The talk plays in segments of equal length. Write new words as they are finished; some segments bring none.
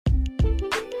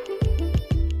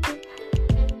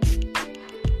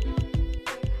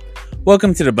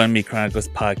Welcome to the Bun Me Chronicles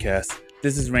podcast.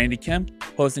 This is Randy Kim,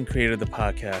 host and creator of the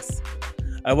podcast.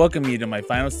 I welcome you to my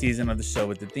final season of the show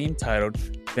with the theme titled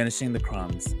Finishing the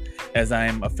Crumbs, as I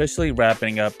am officially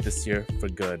wrapping up this year for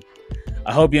good.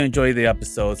 I hope you enjoy the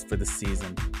episodes for the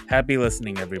season. Happy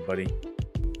listening, everybody.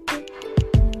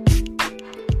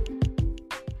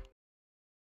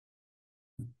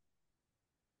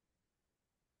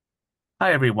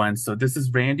 Hi, everyone. So this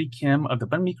is Randy Kim of the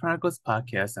Bun Me Chronicles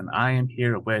podcast, and I am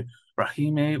here with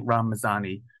Rahimeh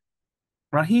Ramezany.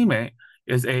 Rahimeh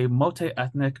is a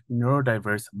multi-ethnic,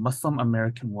 neurodiverse Muslim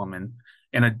American woman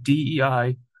and a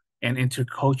DEI and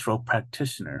intercultural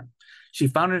practitioner. She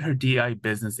founded her DEI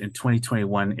business in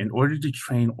 2021 in order to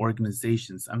train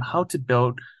organizations on how to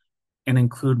build and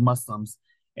include Muslims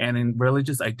and in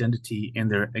religious identity in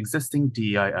their existing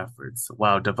DEI efforts,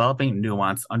 while developing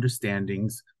nuanced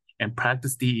understandings and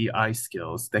practice DEI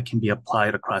skills that can be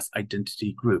applied across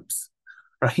identity groups.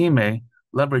 Rahimeh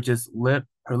leverages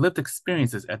her lived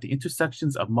experiences at the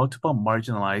intersections of multiple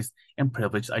marginalized and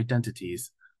privileged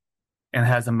identities, and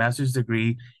has a master's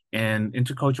degree in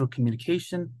intercultural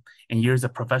communication and years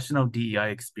of professional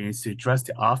DEI experience to address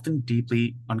the often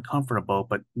deeply uncomfortable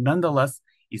but nonetheless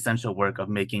essential work of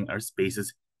making our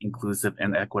spaces inclusive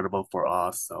and equitable for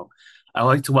all. So I'd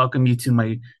like to welcome you to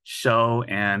my show,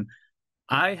 and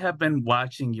I have been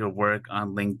watching your work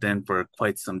on LinkedIn for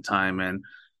quite some time, and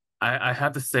I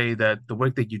have to say that the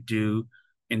work that you do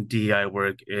in DEI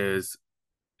work is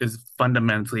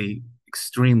fundamentally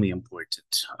extremely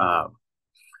important.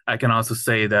 I can also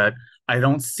say that I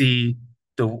don't see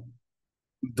the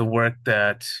work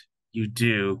that you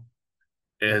do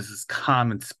as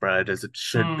common spread as it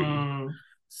should be.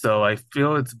 So I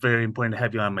feel it's very important to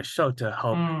have you on my show to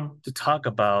help to talk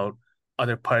about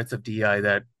other parts of DEI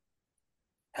that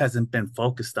hasn't been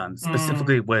focused on,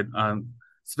 specifically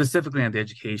specifically on the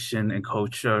education and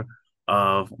culture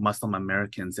of Muslim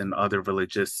Americans and other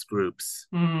religious groups.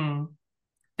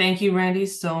 Thank you, Randy,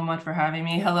 so much for having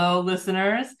me. Hello,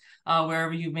 listeners,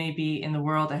 wherever you may be in the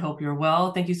world. I hope you're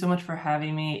well. Thank you so much for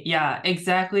having me. Yeah,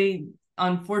 exactly.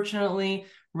 Unfortunately,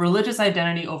 religious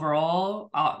identity overall,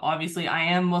 obviously I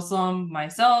am Muslim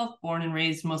myself, born and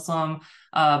raised Muslim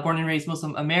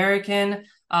American.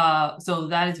 So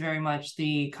that is very much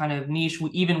the kind of niche,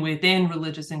 even within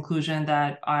religious inclusion,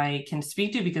 that I can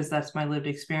speak to because that's my lived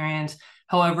experience.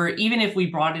 However, even if we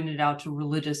broaden it out to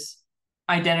religious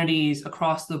identities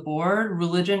across the board,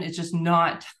 religion is just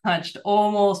not touched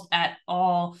almost at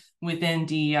all within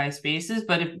DEI spaces.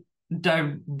 But if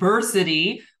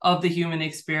diversity of the human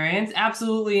experience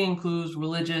absolutely includes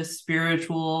religious,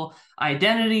 spiritual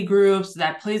identity groups,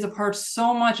 that plays a part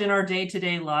so much in our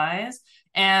day-to-day lives.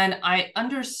 And I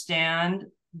understand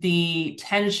the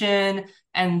tension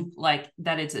and like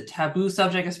that it's a taboo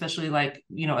subject, especially like,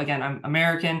 you know, again, I'm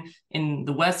American. In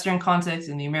the Western context,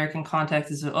 in the American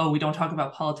context is, oh, we don't talk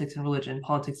about politics and religion,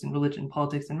 politics and religion,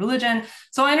 politics and religion.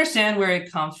 So I understand where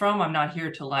it comes from. I'm not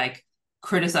here to like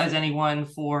criticize anyone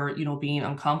for, you know, being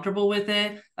uncomfortable with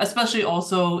it, especially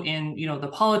also in, you know, the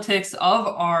politics of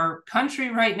our country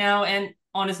right now, and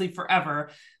honestly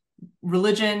forever.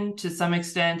 Religion, to some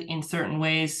extent, in certain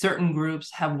ways, certain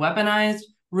groups have weaponized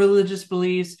religious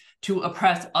beliefs to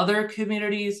oppress other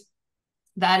communities.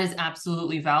 That is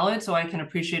absolutely valid. So I can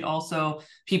appreciate also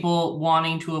people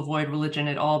wanting to avoid religion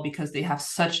at all because they have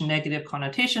such negative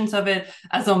connotations of it.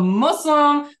 As a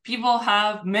Muslim,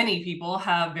 many people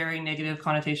have very negative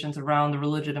connotations around the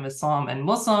religion of Islam and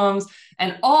Muslims.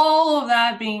 And all of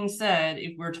that being said,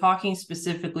 if we're talking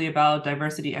specifically about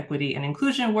diversity, equity, and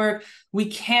inclusion work, we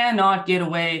cannot get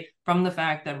away from the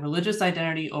fact that religious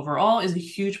identity overall is a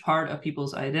huge part of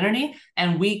people's identity.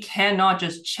 And we cannot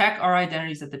just check our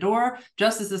identities at the door,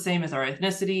 just as the same as our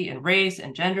ethnicity and race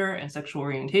and gender and sexual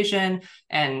orientation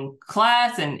and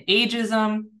class and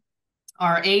ageism,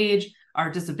 our age,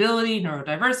 our disability,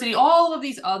 neurodiversity, all of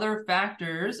these other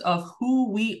factors of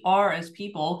who we are as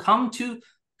people come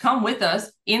with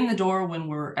us in the door when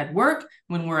we're at work,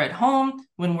 when we're at home,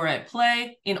 when we're at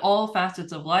play, in all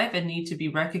facets of life, and need to be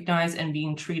recognized and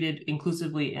being treated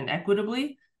inclusively and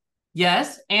equitably.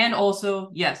 Yes, and also,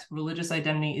 yes, religious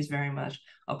identity is very much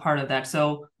a part of that.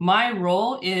 So my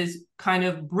role is kind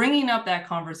of bringing up that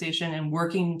conversation and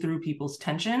working through people's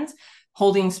tensions,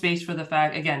 holding space for the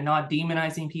fact, again, not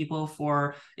demonizing people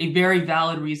for a very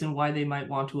valid reason why they might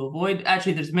want to avoid.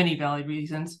 Actually, there's many valid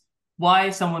reasons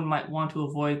why someone might want to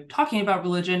avoid talking about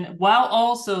religion, while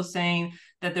also saying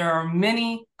that there are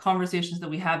many conversations that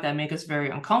we have that make us very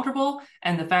uncomfortable.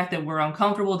 And the fact that we're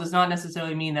uncomfortable does not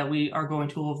necessarily mean that we are going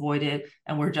to avoid it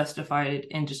and we're justified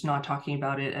in just not talking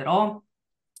about it at all.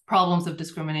 problems of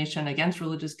discrimination against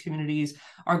religious communities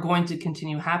are going to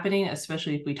continue happening,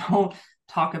 especially if we don't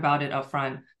talk about it up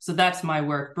front. So that's my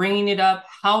work, bringing it up.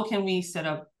 How can we set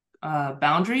up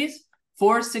boundaries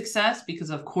for success?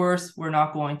 Because of course, we're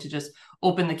not going to just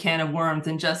open the can of worms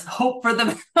and just hope for the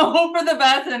hope for the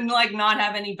best and like not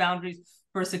have any boundaries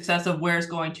for success of where's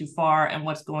going too far and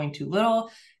what's going too little,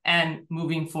 and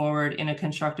moving forward in a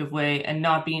constructive way and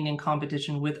not being in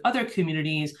competition with other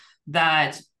communities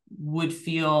that would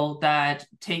feel that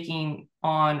taking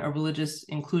on a religious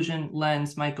inclusion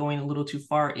lens might going a little too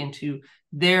far into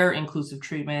their inclusive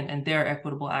treatment and their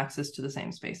equitable access to the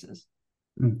same spaces.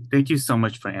 Thank you so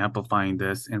much for amplifying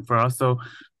this and for also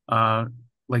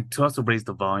to also raise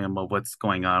the volume of what's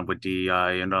going on with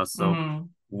DEI and also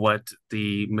what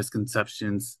the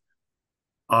misconceptions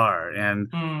are. And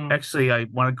actually, I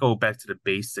want to go back to the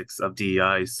basics of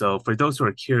DEI. So for those who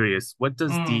are curious, what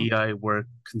does DEI work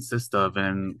consist of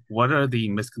and what are the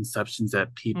misconceptions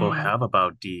that people have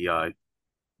about DEI?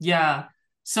 Yeah.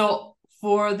 So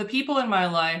for the people in my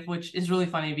life, which is really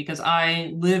funny because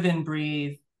I live and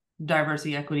breathe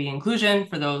diversity, equity, inclusion.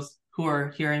 For those who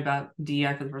are hearing about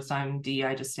DEI for the first time,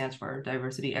 DEI just stands for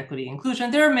diversity, equity,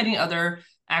 inclusion. There are many other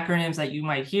acronyms that you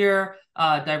might hear,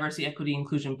 diversity, equity,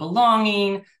 inclusion,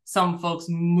 belonging. Some folks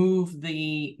move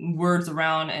the words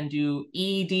around and do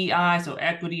EDI, so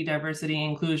equity, diversity,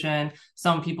 inclusion.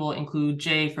 Some people include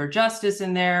J for justice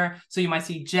in there. So you might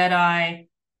see JEDI,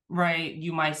 right?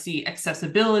 You might see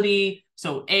accessibility,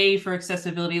 so A for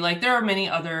accessibility. Like there are many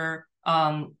other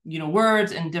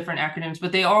words and different acronyms,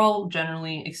 but they are all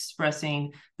generally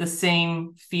expressing the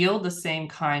same field, the same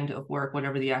kind of work,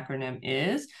 whatever the acronym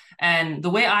is. And the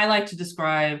way I like to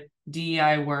describe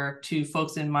DEI work to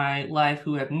folks in my life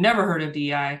who have never heard of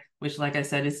DEI, which, like I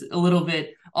said, is a little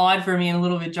bit odd for me and a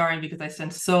little bit jarring because I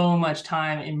spend so much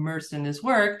time immersed in this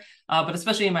work. But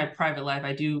especially in my private life,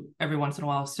 I do every once in a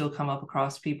while still come up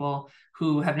across people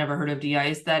who have never heard of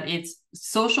DEI, is that it's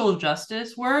social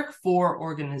justice work for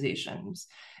organizations.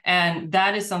 And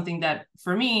that is something that,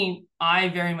 for me, I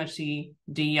very much see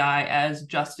DEI as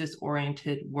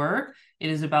justice-oriented work. It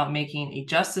is about making a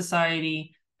just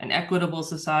society, an equitable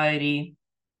society,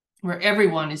 where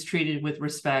everyone is treated with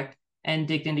respect and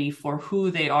dignity for who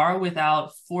they are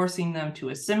without forcing them to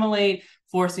assimilate,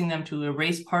 forcing them to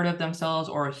erase part of themselves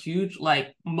or a huge,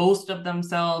 like most of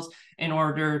themselves in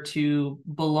order to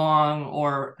belong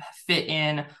or fit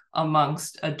in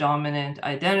amongst a dominant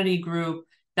identity group.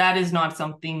 That is not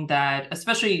something that,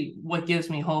 especially what gives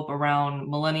me hope around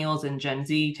millennials and Gen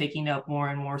Z taking up more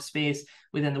and more space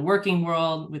within the working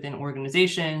world, within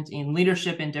organizations, in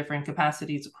leadership in different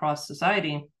capacities across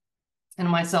society. And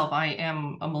myself, I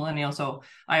am a millennial, so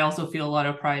I also feel a lot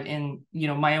of pride in,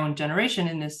 my own generation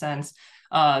in this sense,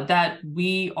 that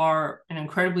we are an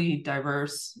incredibly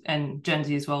diverse, and Gen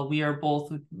Z as well, we are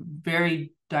both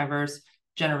very diverse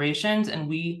generations, and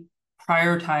we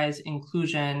prioritize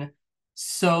inclusion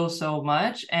so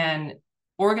much. And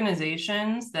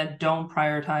organizations that don't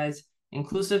prioritize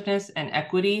inclusiveness and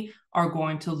equity are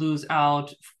going to lose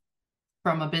out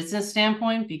from a business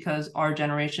standpoint because our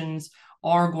generations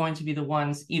are going to be the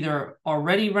ones either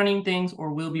already running things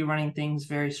or will be running things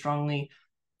very strongly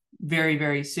very,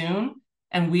 very soon.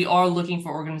 And we are looking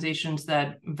for organizations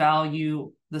that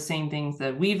value the same things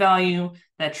that we value,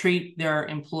 that treat their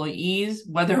employees,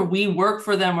 whether we work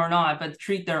for them or not, but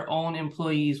treat their own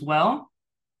employees well.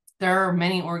 There are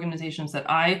many organizations that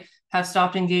I have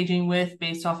stopped engaging with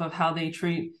based off of how they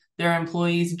treat their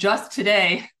employees. Just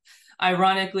today,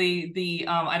 ironically,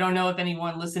 I don't know if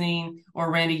anyone listening or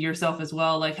Randy yourself as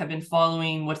well, have been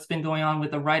following what's been going on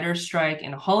with the writers' strike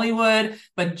in Hollywood,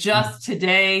 but just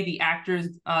today, the Actors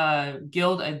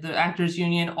Guild, the Actors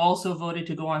Union also voted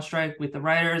to go on strike with the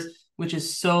writers, which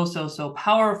is so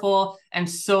powerful. And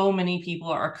so many people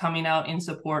are coming out in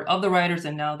support of the writers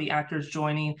and now the actors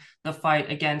joining the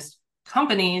fight against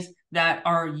companies that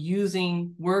are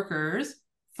using workers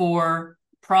for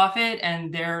profit,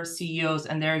 and their CEOs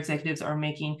and their executives are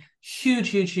making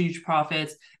huge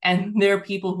profits, and their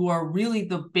people who are really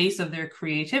the base of their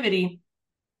creativity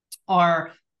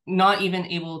are not even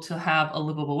able to have a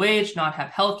livable wage, not have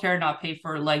healthcare, not pay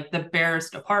for the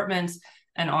barest apartments,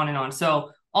 and on and on. So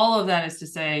all of that is to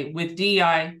say, with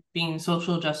DEI being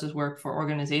social justice work for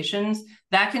organizations,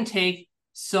 that can take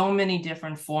so many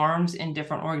different forms in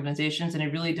different organizations, and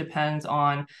it really depends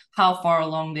on how far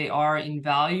along they are in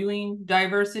valuing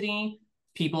diversity,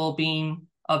 people being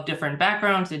of different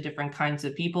backgrounds and different kinds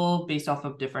of people based off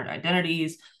of different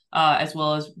identities, as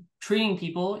well as treating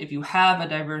people, if you have a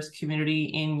diverse community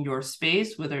in your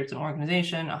space, whether it's an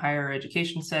organization, a higher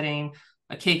education setting,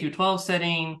 a K through 12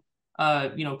 setting,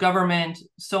 government,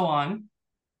 so on,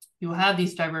 you have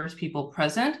these diverse people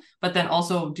present, but then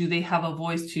also, do they have a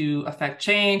voice to affect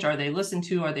change? Are they listened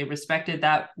to? Are they respected?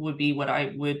 That would be what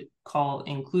I would call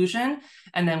inclusion.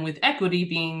 And then with equity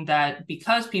being that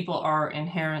because people are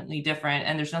inherently different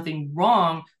and there's nothing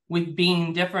wrong with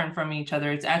being different from each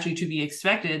other, it's actually to be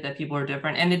expected that people are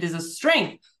different. And it is a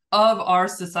strength of our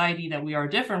society that we are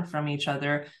different from each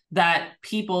other, that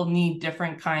people need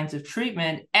different kinds of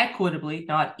treatment equitably,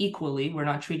 not equally. We're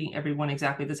not treating everyone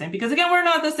exactly the same because, again, we're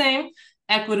not the same.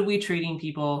 Equitably treating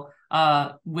people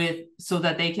so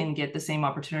that they can get the same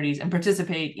opportunities and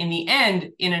participate in the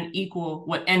end in an equal,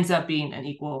 what ends up being an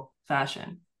equal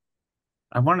fashion.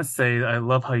 I want to say I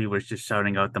love how you were just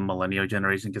shouting out the millennial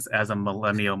generation because as a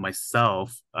millennial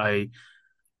myself, I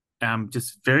am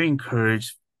just very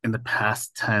encouraged in the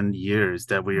past 10 years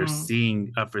that we are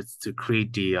seeing efforts to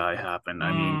create DEI happen.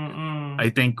 I mean, I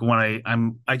think when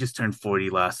I just turned 40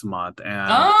 last month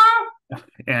Oh,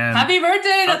 and happy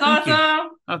birthday. oh That's thank you. awesome.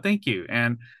 Oh thank you.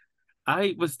 And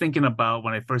I was thinking about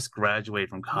when I first graduated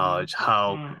from college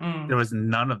how there was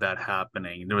none of that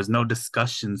happening. There was no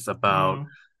discussions about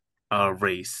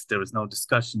race. There was no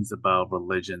discussions about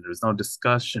religion. There was no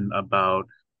discussion about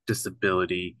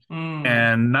disability.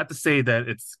 And not to say that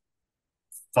it's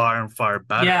far and far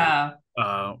better. Yeah.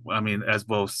 I mean, as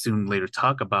we'll soon later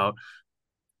talk about,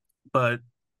 but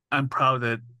I'm proud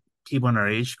that people in our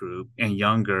age group and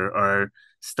younger are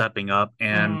stepping up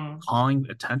and calling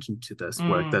attention to this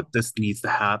work, that this needs to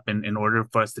happen in order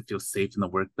for us to feel safe in the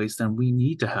workplace. And we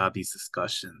need to have these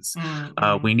discussions.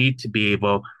 We need to be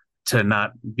able to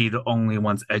not be the only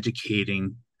ones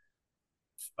educating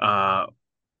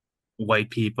white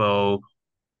people,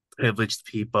 privileged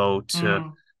people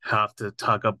to have to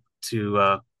talk up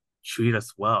to treat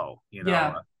us well, you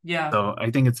know. Yeah. So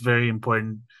I think it's very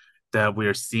important that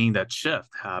we're seeing that shift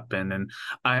happen. And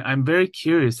I'm very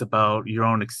curious about your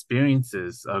own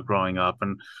experiences growing up.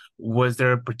 And was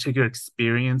there a particular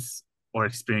experience or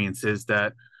experiences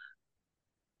that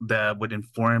would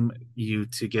inform you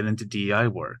to get into DEI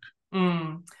work?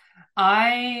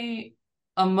 I,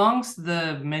 amongst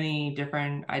the many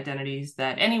different identities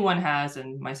that anyone has,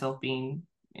 and myself being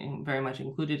very much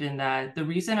included in that, the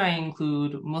reason I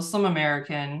include Muslim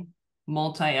American,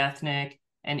 multi-ethnic,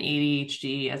 and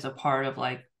ADHD as a part of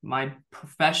like my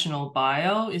professional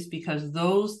bio is because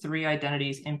those three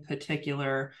identities in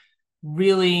particular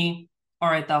really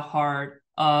are at the heart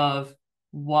of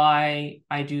why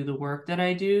I do the work that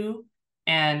I do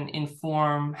and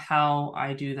inform how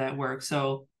I do that work.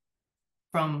 So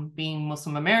from being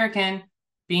Muslim American,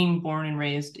 being born and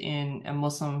raised in a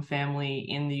Muslim family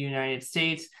in the United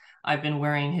States, I've been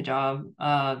wearing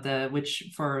hijab,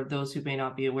 which for those who may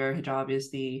not be aware, hijab is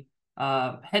the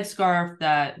headscarf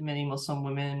that many Muslim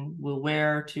women will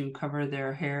wear to cover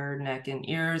their hair, neck, and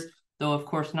ears. Though, of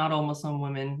course, not all Muslim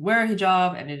women wear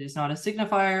hijab, and it is not a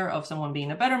signifier of someone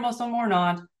being a better Muslim or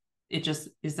not. It just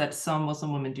is that some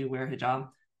Muslim women do wear hijab,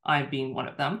 I being one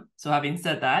of them. So having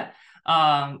said that,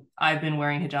 I've been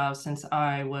wearing hijab since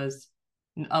I was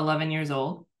 11 years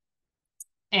old.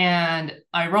 And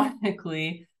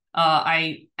ironically,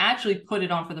 I actually put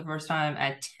it on for the first time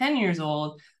at 10 years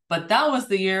old, but that was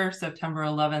the year September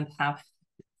 11th happened.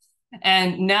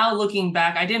 And now looking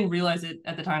back, I didn't realize it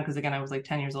at the time because, again, I was like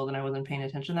 10 years old and I wasn't paying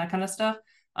attention to that kind of stuff.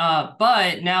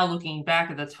 But now looking back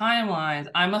at the timelines,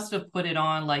 I must have put it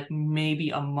on like maybe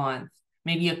a month,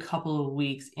 maybe a couple of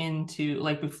weeks into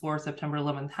like before September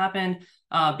 11th happened,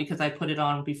 because I put it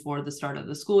on before the start of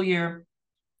the school year.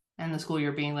 And the school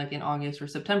year being like in August or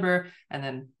September, and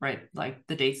then right, like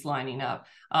the dates lining up.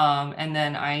 And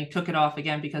then I took it off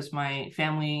again because my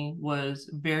family was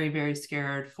very, very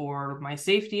scared for my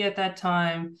safety at that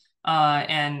time.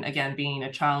 And again, being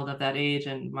a child of that age,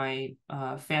 and my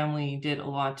family did a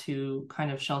lot to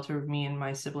kind of shelter me and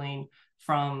my sibling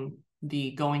from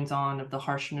the goings on of the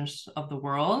harshness of the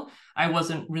world. I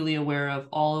wasn't really aware of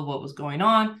all of what was going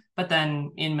on, but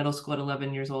then in middle school at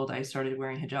 11 years old, I started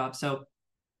wearing hijab. So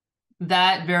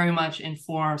that very much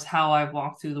informs how I've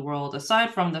walked through the world,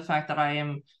 aside from the fact that I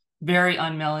am very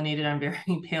unmelanated and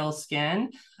very pale skin.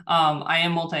 I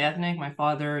am multi-ethnic. My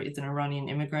father is an Iranian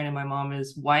immigrant and my mom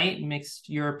is white, mixed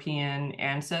European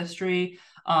ancestry.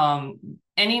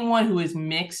 Anyone who is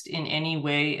mixed in any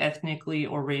way, ethnically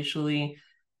or racially,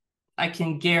 I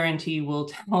can guarantee will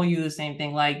tell you the same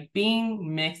thing. Like,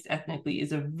 being mixed ethnically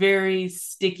is a very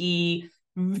sticky,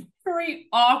 very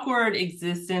awkward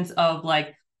existence of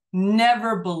like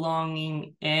never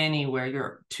belonging anywhere.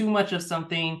 You're too much of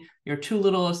something, you're too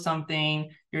little of something,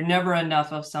 you're never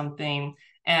enough of something.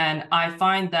 And I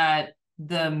find that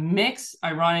the mix,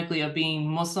 ironically, of being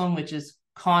Muslim, which is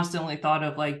constantly thought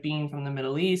of like being from the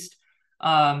Middle East,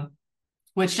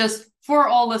 which, just for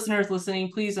all listeners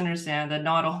listening, please understand that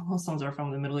not all Muslims are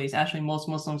from the Middle East. Actually, most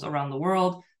Muslims around the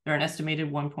world, there are an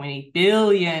estimated 1.8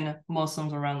 billion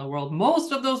Muslims around the world.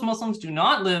 Most of those Muslims do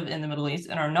not live in the Middle East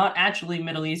and are not actually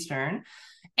Middle Eastern.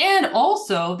 And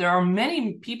also, there are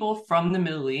many people from the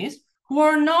Middle East who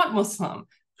are not Muslim.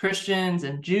 Christians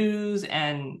and Jews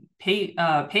and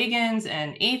pagans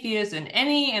and atheists and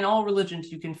any and all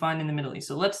religions you can find in the Middle East.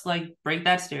 So let's like break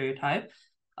that stereotype.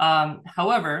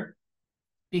 However,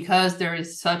 because there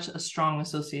is such a strong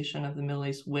association of the Middle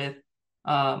East with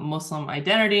Muslim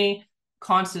identity,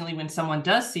 constantly when someone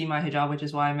does see my hijab, which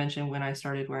is why I mentioned when I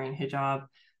started wearing hijab,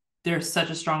 there's such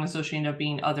a strong association of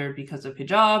being othered because of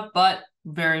hijab, but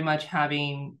very much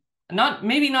having not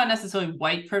necessarily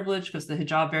white privilege, because the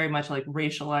hijab very much like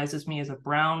racializes me as a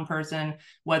brown person,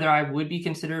 whether I would be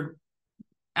considered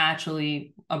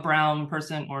actually a brown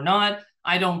person or not.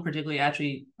 I don't particularly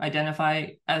actually identify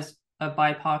as a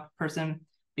BIPOC person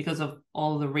because of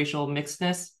all the racial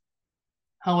mixedness.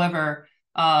 However,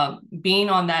 being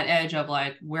on that edge of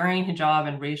like wearing hijab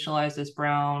and racialized as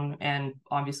brown and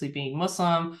obviously being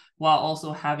Muslim, while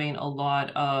also having a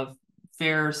lot of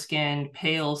fair skinned,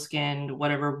 pale skinned,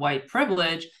 whatever white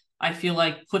privilege, I feel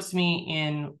like puts me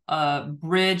in a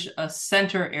bridge, a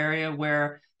center area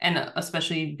where, and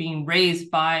especially being raised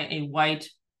by a white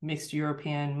mixed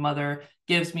European mother,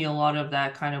 gives me a lot of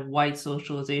that kind of white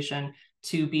socialization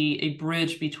to be a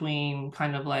bridge between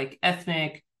kind of like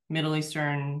ethnic Middle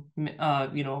Eastern,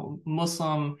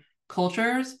 Muslim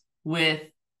cultures with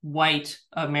white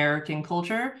American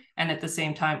culture, and at the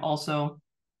same time also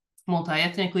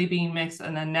multi-ethnically being mixed.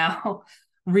 And then now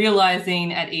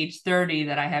realizing at age 30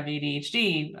 that I have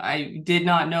ADHD, I did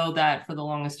not know that for the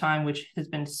longest time, which has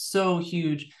been so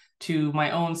huge to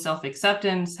my own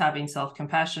self-acceptance, having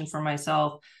self-compassion for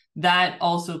myself. That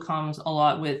also comes a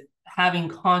lot with having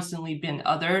constantly been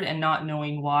othered and not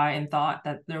knowing why, and thought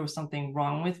that there was something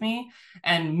wrong with me.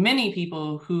 And many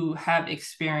people who have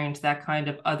experienced that kind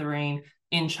of othering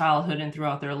in childhood and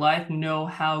throughout their life know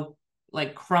how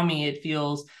like crummy it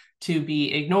feels to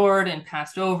be ignored and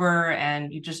passed over,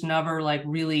 and you just never like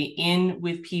really in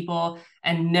with people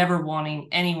and never wanting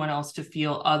anyone else to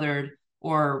feel othered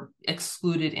or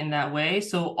excluded in that way.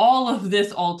 So all of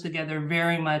this all together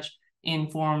very much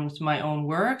informs my own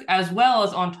work, as well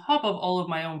as on top of all of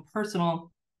my own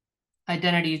personal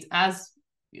identities as,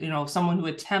 someone who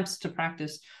attempts to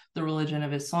practice the religion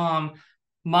of Islam.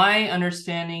 My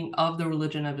understanding of the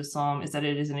religion of Islam is that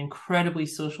it is an incredibly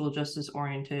social justice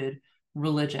oriented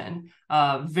religion,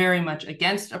 very much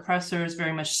against oppressors,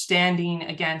 very much standing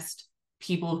against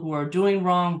people who are doing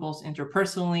wrong, both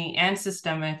interpersonally and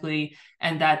systemically,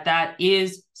 and that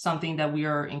is something that we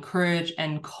are encouraged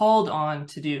and called on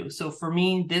to do. So for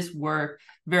me, this work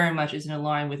very much is in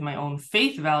line with my own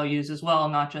faith values as well,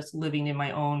 not just living in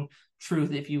my own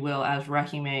truth, if you will, as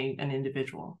Rahimeh, an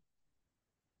individual.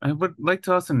 I would like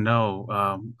to also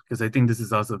know, because I think this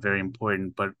is also very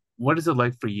important, but what is it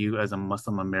like for you as a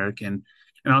Muslim American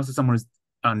and also someone who's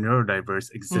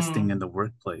neurodiverse existing in the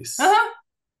workplace?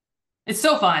 It's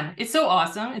so fun. It's so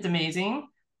awesome. It's amazing.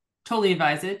 Totally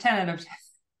advise it. 10 out of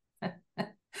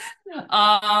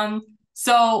 10.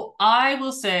 So I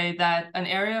will say that an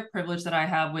area of privilege that I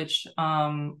have, which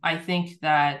I think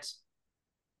that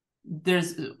there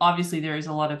is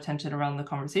a lot of tension around the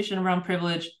conversation around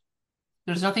privilege.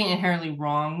 There's nothing inherently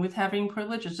wrong with having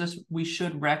privilege. It's just we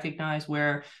should recognize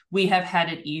where we have had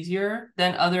it easier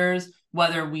than others,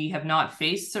 whether we have not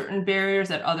faced certain barriers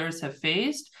that others have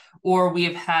faced, or we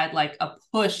have had like a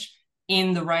push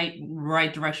in the right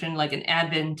direction, like an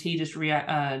advantageous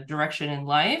direction in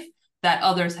life that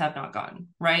others have not gotten,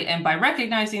 right? And by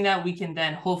recognizing that, we can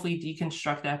then hopefully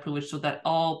deconstruct that privilege so that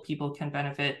all people can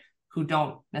benefit who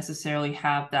don't necessarily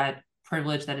have that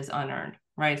privilege that is unearned.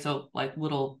 Right. So like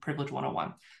little privilege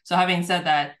 101. So having said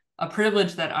that, a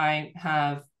privilege that I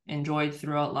have enjoyed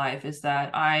throughout life is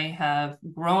that I have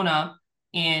grown up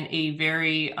in a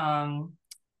very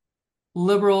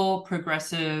liberal,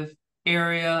 progressive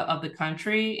area of the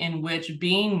country in which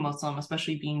being Muslim,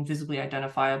 especially being visibly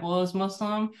identifiable as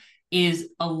Muslim, is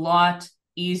a lot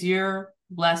easier,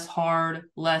 less hard,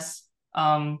 less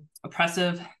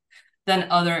oppressive than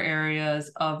other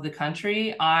areas of the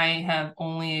country. I have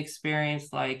only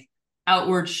experienced like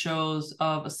outward shows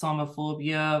of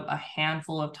Islamophobia a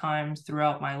handful of times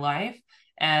throughout my life.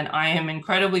 And I am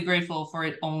incredibly grateful for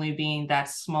it only being that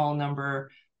small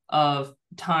number of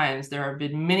times. There have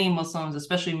been many Muslims,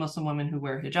 especially Muslim women, who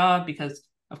wear hijab because,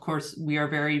 of course, we are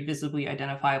very visibly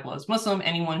identifiable as Muslim.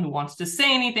 Anyone who wants to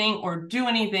say anything or do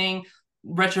anything,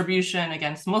 retribution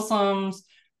against Muslims,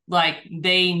 like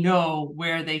they know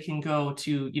where they can go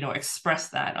to, express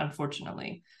that,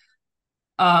 unfortunately.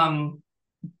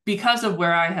 Because of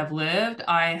where I have lived,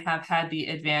 I have had the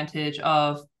advantage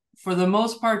of, for the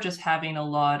most part, just having a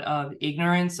lot of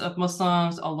ignorance of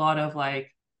Muslims, a lot of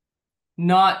like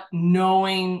not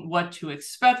knowing what to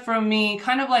expect from me,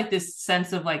 kind of like this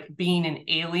sense of like being an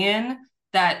alien,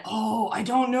 that, oh, I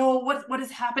don't know what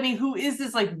is happening. Who is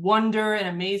this? Like wonder and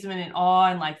amazement and awe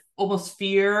and like almost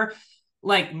fear,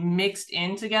 like mixed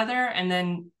in together. And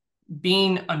then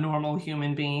being a normal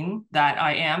human being that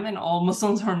I am, and all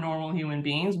Muslims are normal human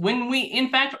beings, when we in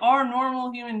fact are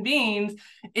normal human beings,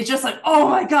 it's just like, oh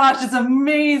my gosh, it's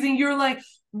amazing. You're like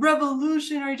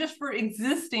revolutionary just for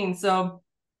existing. So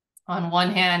on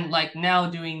one hand, like now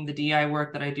doing the DEI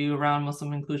work that I do around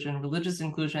Muslim inclusion, religious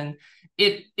inclusion,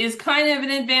 it is kind of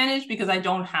an advantage because I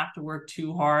don't have to work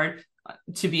too hard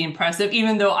to be impressive,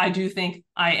 even though I do think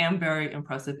I am very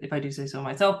impressive, if I do say so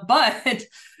myself. But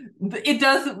it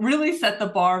does really set the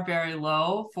bar very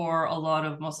low for a lot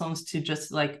of Muslims to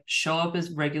just like show up as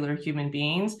regular human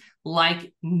beings,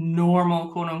 like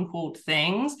normal quote unquote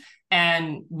things.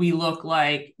 And we look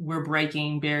like we're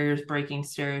breaking barriers, breaking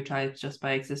stereotypes just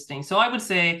by existing. So I would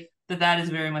say that is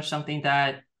very much something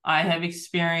that I have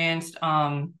experienced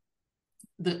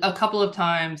a couple of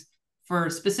times. For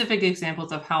specific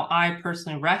examples of how I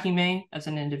personally, Rahimeh, as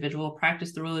an individual,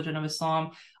 practice the religion of Islam,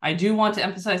 I do want to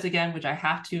emphasize again, which I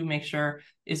have to make sure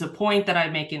is a point that I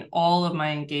make in all of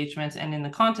my engagements and in the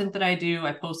content that I do.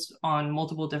 I post on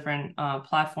multiple different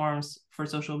platforms for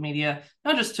social media,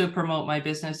 not just to promote my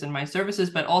business and my services,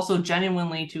 but also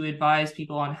genuinely to advise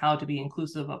people on how to be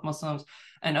inclusive of Muslims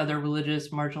and other religious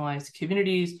marginalized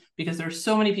communities, because there are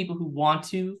so many people who want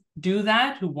to do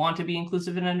that, who want to be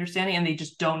inclusive and understanding, and they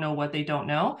just don't know what they don't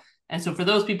know. And so for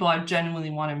those people, I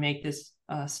genuinely want to make this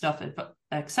stuff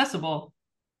accessible.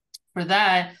 For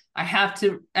that, I have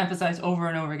to emphasize over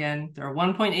and over again, there are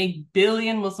 1.8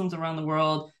 billion Muslims around the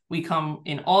world. We come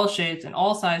in all shapes and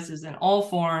all sizes and all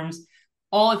forms,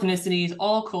 all ethnicities,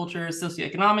 all cultures,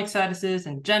 socioeconomic statuses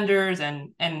and genders and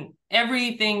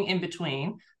everything in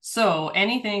between. So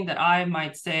anything that I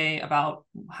might say about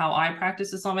how I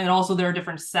practice Islam, and also there are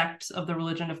different sects of the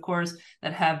religion, of course,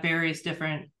 that have various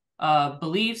different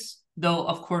beliefs, though,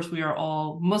 of course, we are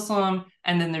all Muslim,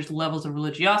 and then there's levels of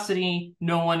religiosity.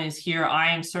 No one is here.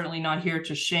 I am certainly not here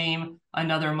to shame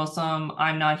another Muslim.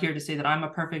 I'm not here to say that I'm a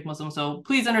perfect Muslim. So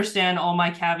please understand all my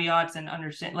caveats and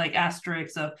understand like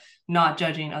asterisks of not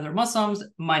judging other Muslims,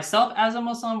 myself as a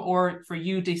Muslim, or for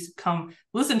you to come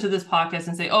listen to this podcast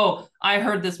and say, oh, I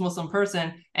heard this Muslim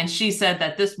person and she said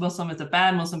that this Muslim is a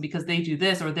bad Muslim because they do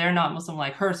this, or they're not Muslim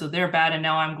like her, so they're bad, and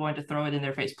now I'm going to throw it in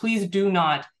their face. Please do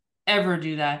not ever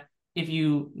do that. If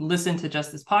you listen to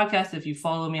just this podcast, if you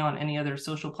follow me on any other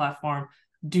social platform,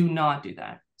 do not do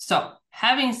that. So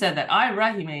having said that, I,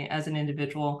 Rahimeh, as an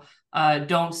individual,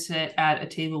 don't sit at a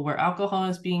table where alcohol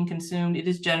is being consumed. It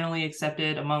is generally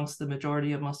accepted amongst the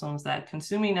majority of Muslims that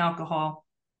consuming alcohol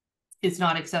is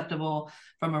not acceptable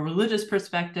from a religious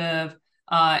perspective.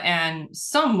 And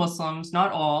some Muslims,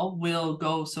 not all, will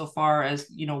go so far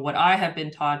as, what I have been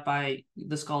taught by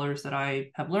the scholars that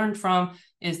I have learned from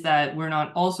is that we're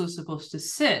not also supposed to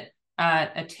sit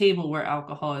at a table where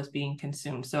alcohol is being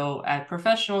consumed. So at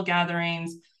professional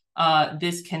gatherings,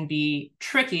 this can be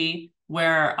tricky,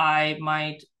 where I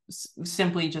might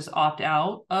simply just opt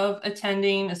out of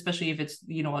attending, especially if it's,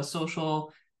 a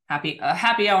social happy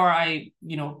hour. I,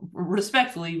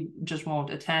 respectfully just won't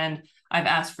attend. I've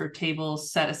asked for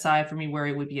tables set aside for me where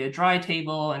it would be a dry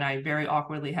table, and I very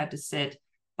awkwardly had to sit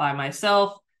by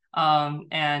myself.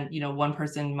 And, one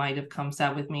person might have come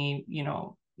sat with me,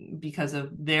 because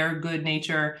of their good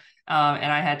nature.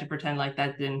 And I had to pretend like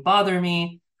that didn't bother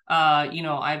me.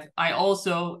 I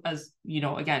also, as,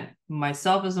 again,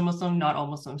 myself as a Muslim, not all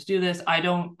Muslims do this. I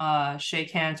don't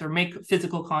shake hands or make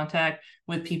physical contact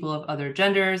with people of other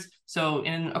genders. So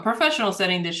in a professional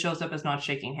setting, this shows up as not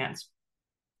shaking hands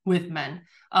with men.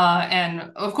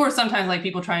 And of course, sometimes like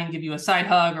people try and give you a side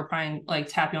hug or try and like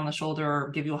tap you on the shoulder or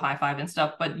give you a high five and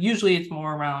stuff. But usually it's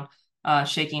more around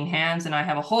shaking hands. And I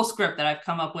have a whole script that I've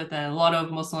come up with, and a lot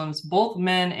of Muslims, both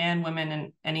men and women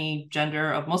and any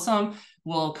gender of Muslim,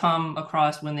 will come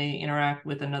across when they interact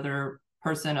with another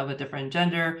person of a different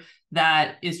gender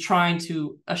that is trying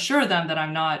to assure them that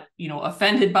I'm not,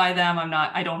 offended by them.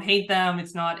 I don't hate them.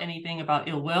 It's not anything about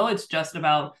ill will. It's just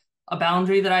about a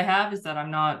boundary that I have, is that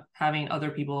I'm not having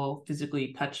other people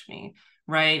physically touch me,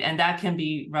 right? And that can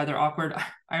be rather awkward.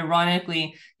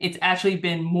 Ironically, it's actually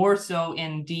been more so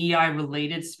in DEI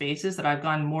related spaces that I've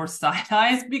gotten more side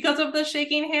eyes because of the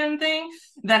shaking hand thing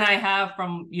than I have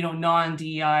from, non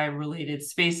DEI related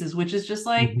spaces, which is just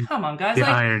like, Mhm. come on, guys. The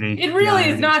Like, irony, it the really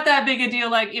is irony. not that big a deal.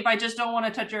 Like, if I just don't want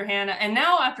to touch your hand. And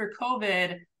now after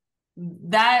COVID,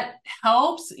 that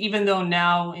helps, even though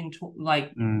now in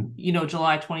Mm.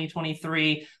 July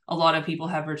 2023, a lot of people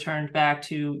have returned back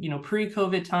to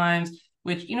pre-COVID times,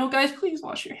 which guys, please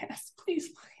wash your hands, please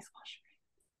wash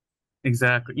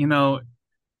Exactly.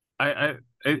 I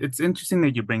it's interesting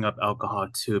that you bring up alcohol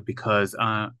too, because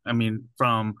I mean,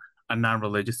 from a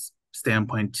non-religious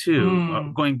standpoint your too,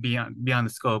 hands. going beyond the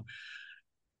scope,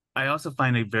 I also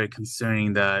find it very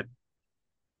concerning that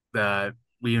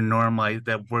we normalize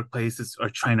that workplaces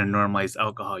are trying to normalize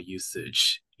alcohol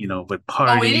usage, with Oh,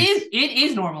 parties. it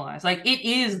is normalized, like it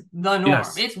is the norm,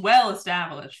 Yes. it's well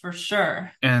established for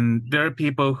sure. And there are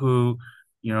people who,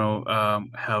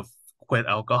 have quit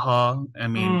alcohol. I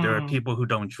mean, there are mm, people who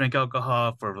don't drink alcohol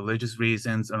for religious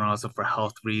reasons and also for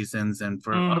health reasons and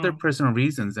for other mm, personal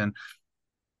reasons. And,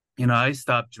 I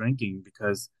stopped drinking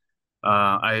because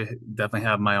I definitely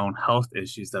have my own health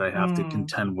issues that I have to mm,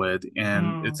 contend with.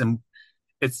 And mm.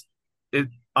 it's, it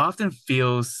often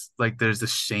feels like there's a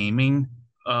shaming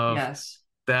of Yes.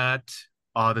 that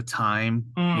all the time,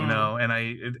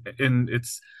 mm,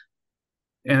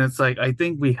 and it's like, I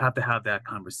think we have to have that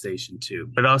conversation too.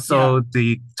 But yeah, also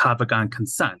the topic on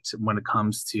consent when it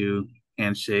comes to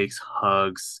handshakes,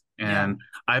 hugs. yeah, And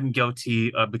I'm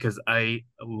guilty because I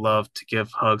love to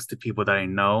give hugs to people that I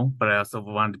know, but I also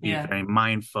want to be yeah, very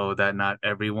mindful that not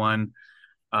everyone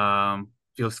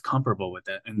feels comfortable with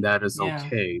it, and that is yeah,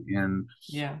 okay. And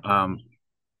yeah. um,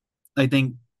 I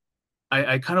think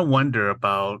I kind of wonder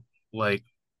about, like,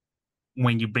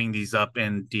 when you bring these up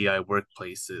in DI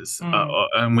workplaces, mm.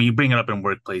 and when you bring it up in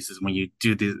workplaces, when you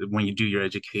do your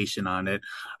education on it,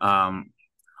 um,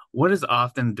 what is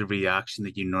often the reaction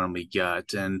that you normally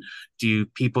get? And do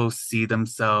people see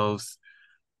themselves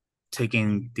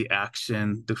taking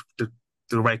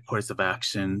the right course of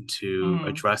action to mm.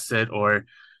 address it, or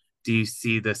do you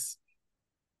see this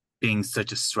being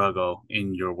such a struggle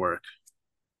in your work?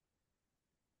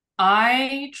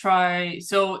 I try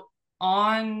so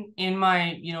on in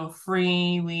my,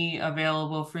 freely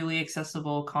available, freely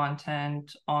accessible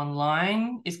content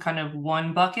online is kind of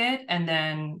one bucket, and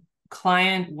then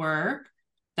client work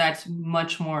that's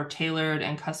much more tailored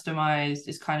and customized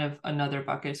is kind of another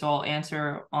bucket. So I'll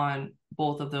answer on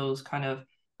both of those kind of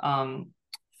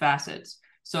facets.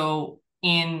 So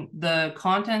in the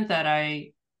content that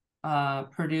I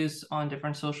produce on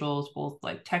different socials, both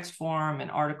like text form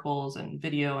and articles and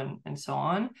video and so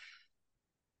on.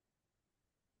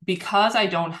 Because I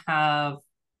don't have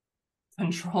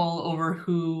control over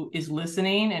who is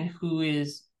listening and who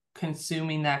is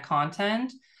consuming that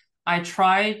content, I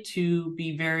try to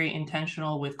be very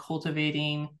intentional with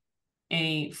cultivating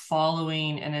a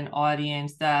following and an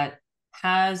audience that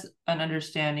has an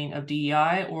understanding of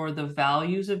DEI or the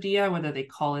values of DEI, whether they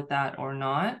call it that or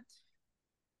not,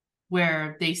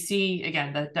 where they see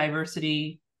again that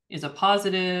diversity is a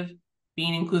positive,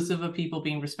 being inclusive of people,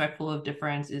 being respectful of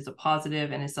difference is a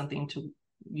positive and is something to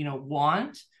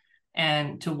want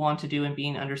and to want to do, and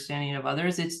being understanding of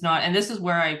others. It's not, and this is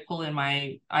where I pull in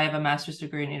I have a master's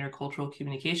degree in intercultural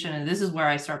communication, and this is where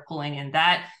I start pulling in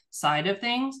that side of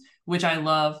things, which I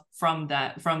love from the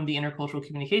intercultural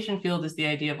communication field, is the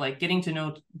idea of like getting to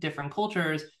know different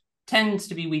cultures. Tends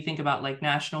to be, we think about like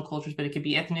national cultures, but it could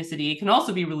be ethnicity, it can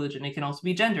also be religion, it can also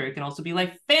be gender, it can also be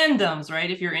like fandoms,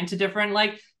 right? If you're into different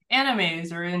like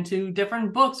animes or into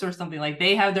different books or something, like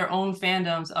they have their own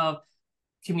fandoms of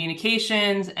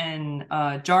communications and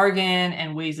jargon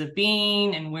and ways of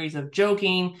being and ways of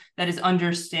joking that is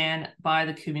understand by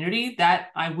the community, that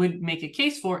I would make a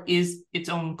case for is its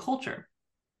own culture.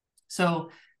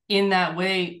 So in that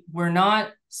way, we're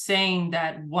not saying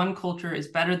that one culture is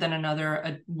better than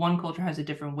another. One culture has a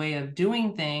different way of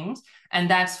doing things, and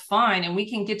that's fine. And we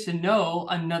can get to know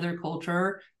another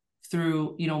culture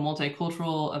through,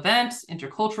 multicultural events,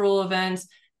 intercultural events,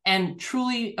 and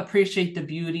truly appreciate the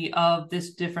beauty of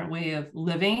this different way of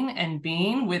living and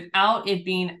being without it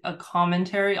being a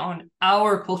commentary on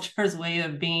our culture's way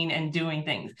of being and doing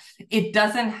things. It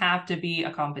doesn't have to be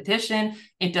a competition.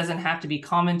 It doesn't have to be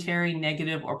commentary,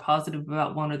 negative or positive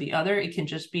about one or the other. It can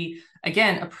just be,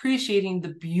 again, appreciating the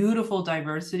beautiful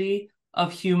diversity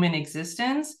of human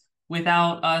existence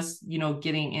without us,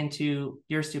 getting into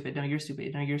you're stupid, no, you're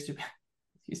stupid, no, you're stupid,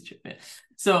 you're stupid.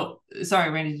 So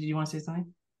sorry, Randy, did you want to say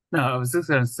something? No, I was just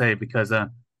gonna say, because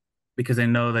I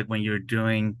know, like, when you're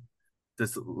doing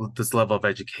this level of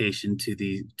education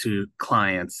to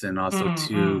clients and also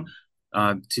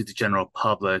Mm-mm. to the general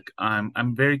public.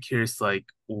 I'm very curious,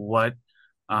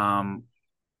 um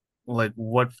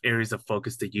what areas of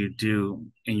focus that you do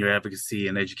in your advocacy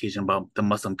and education about the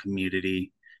Muslim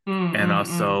community and Mm-mm-mm.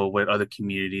 also with other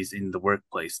communities in the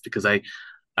workplace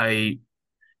I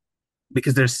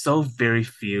because there's so very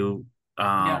few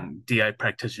Yeah. DI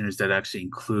practitioners that actually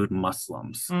include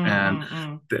Muslims, and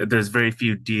Mm-mm-mm. there's very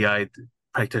few DI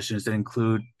practitioners that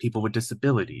include people with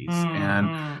disabilities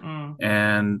Mm-mm-mm.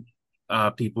 and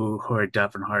people who are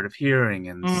deaf and hard of hearing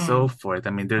and so Mm-mm. forth.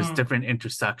 I mean, there's different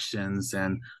intersections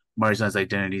and marginalized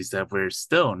identities that we're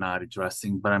still not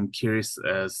addressing, but I'm curious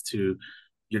as to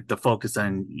the focus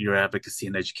on your advocacy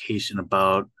and education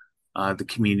about the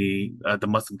community,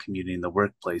 the Muslim community in the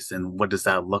workplace, and what does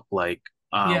that look like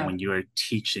Yeah. when you are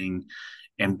teaching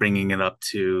and bringing it up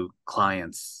to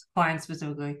clients? Client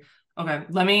specifically. Okay,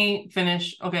 let me finish.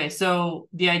 Okay, so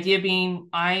the idea being,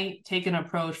 I take an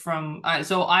approach from,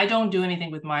 so I don't do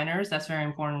anything with minors. That's very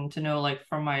important to know, like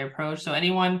from my approach. So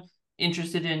anyone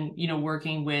interested in,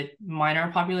 working with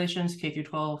minor populations, K through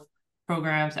 12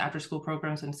 programs, after school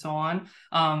programs, and so on.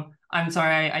 I'm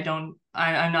sorry,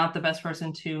 I'm not the best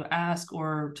person to ask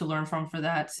or to learn from for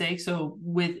that sake. So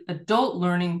with adult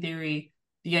learning theory,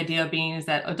 the idea being is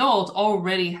that adults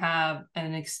already have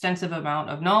an extensive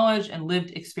amount of knowledge and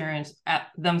lived experience at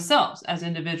themselves as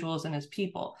individuals and as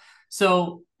people.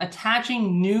 So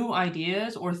attaching new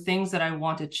ideas or things that I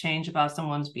want to change about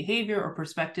someone's behavior or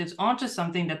perspectives onto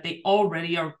something that they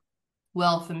already are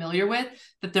well familiar with,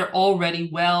 that they're already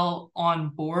well on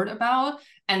board about,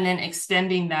 and then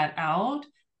extending that out.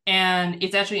 And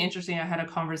it's actually interesting. I had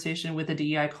a conversation with a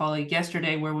DEI colleague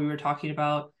yesterday where we were talking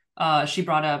about she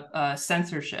brought up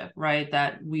censorship, right?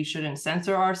 That we shouldn't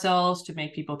censor ourselves to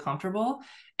make people comfortable.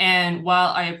 And while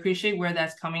I appreciate where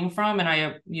that's coming from, and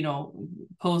I,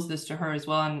 posed this to her as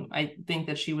well, and I think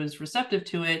that she was receptive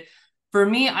to it, for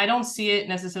me, I don't see it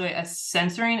necessarily as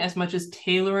censoring as much as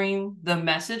tailoring the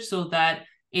message so that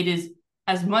it is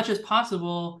as much as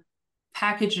possible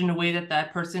packaged in a way that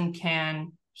that person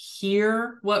can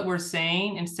hear what we're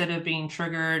saying instead of being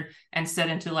triggered and set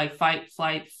into like fight,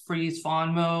 flight, freeze,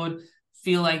 fawn mode,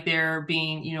 feel like they're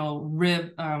being,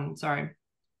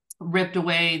 ripped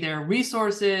away their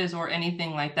resources or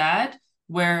anything like that,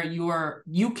 where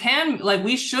you can, like,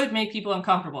 we should make people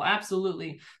uncomfortable,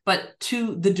 absolutely, but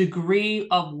to the degree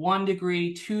of 1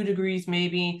 degree, 2 degrees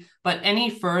maybe, but any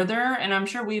further, and I'm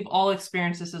sure we've all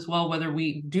experienced this as well, whether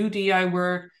we do DI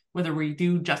work, whether we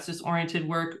do justice oriented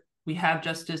work, we have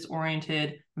justice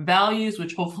oriented values,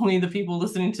 which hopefully the people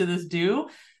listening to this do.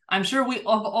 I'm sure we have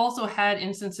also had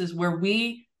instances where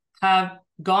we have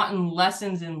gotten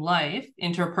lessons in life,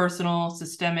 interpersonal,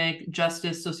 systemic,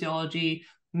 justice, sociology,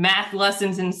 math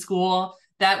lessons in school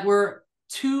that were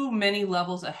too many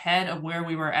levels ahead of where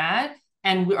we were at.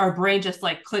 And our brain just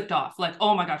like clicked off, like,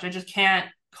 oh my gosh, I just can't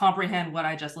comprehend what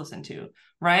I just listened to,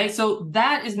 right? So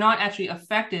that is not actually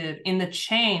effective in the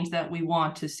change that we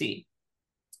want to see.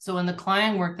 So in the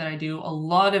client work that I do, a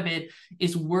lot of it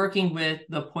is working with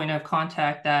the point of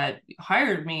contact that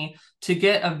hired me to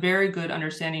get a very good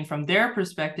understanding from their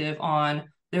perspective on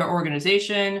their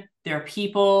organization, their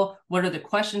people, what are the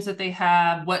questions that they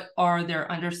have, what are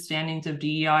their understandings of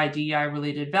DEI, DEI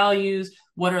related values,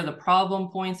 what are the problem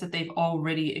points that they've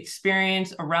already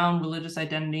experienced around religious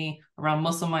identity, around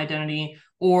Muslim identity,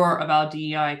 or about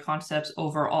DEI concepts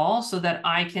overall, so that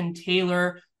I can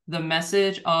tailor the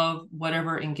message of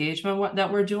whatever engagement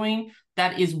that we're doing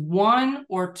that is 1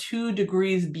 or 2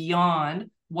 degrees beyond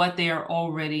what they are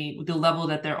already, the level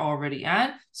that they're already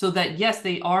at, so that yes,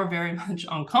 they are very much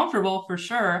uncomfortable for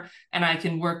sure, and I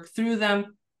can work through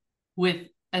them with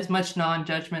as much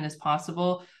non-judgment as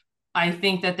possible. I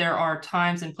think that there are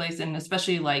times and places, and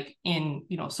especially like in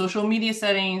social media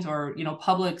settings or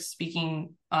public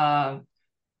speaking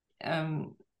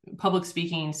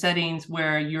settings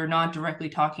where you're not directly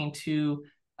talking to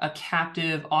a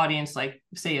captive audience, like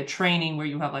say a training where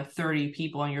you have like 30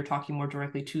 people and you're talking more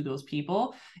directly to those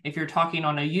people. If you're talking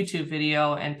on a YouTube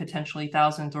video and potentially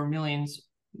thousands or millions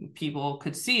people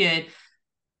could see it,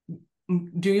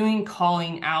 doing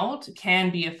calling out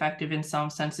can be effective in some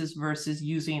senses versus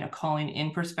using a calling in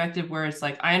perspective where it's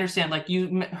like, I understand, like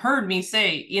you heard me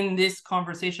say in this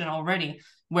conversation already,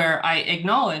 where I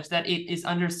acknowledge that it is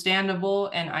understandable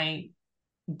and I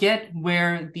get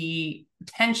where the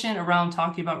tension around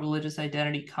talking about religious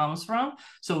identity comes from.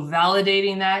 So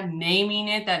validating that, naming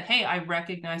it, that, hey, I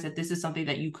recognize that this is something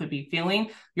that you could be feeling.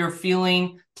 You're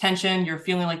feeling tension. You're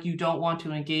feeling like you don't want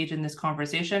to engage in this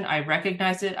conversation. I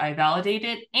recognize it. I validate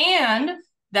it. And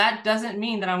that doesn't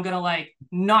mean that I'm going to like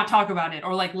not talk about it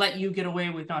or like let you get away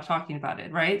with not talking about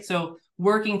it, right? So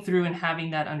working through and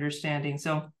having that understanding.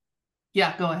 So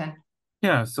yeah, go ahead.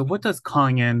 Yeah, so what does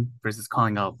calling in versus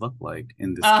calling out look like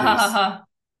in this case?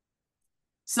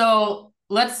 So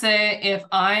let's say if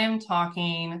I am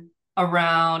talking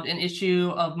around an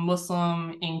issue of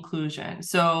Muslim inclusion.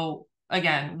 So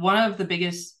again, one of the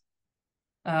biggest,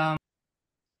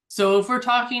 so if we're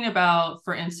talking about,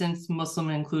 for instance, Muslim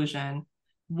inclusion,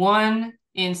 one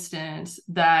instance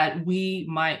that we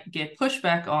might get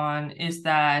pushback on is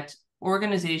that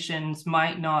organizations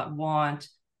might not want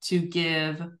to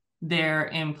give their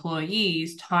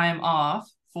employees time off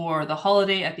for the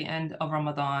holiday at the end of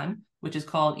Ramadan, which is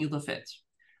called Eid al-Fitr.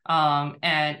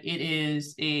 And it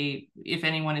is if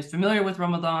anyone is familiar with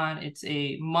Ramadan, it's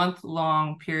a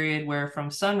month-long period where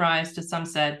from sunrise to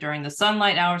sunset during the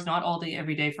sunlight hours, not all day,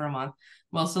 every day for a month,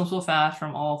 Muslims will fast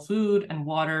from all food and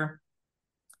water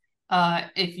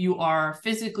if you are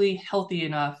physically healthy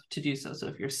enough to do so. So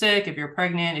if you're sick, if you're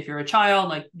pregnant, if you're a child,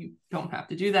 like you don't have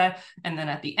to do that. And then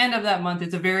at the end of that month,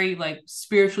 it's a very like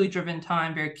spiritually driven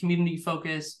time, very community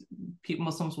focused.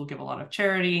 Muslims will give a lot of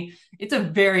charity. It's a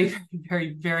very,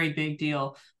 very, very big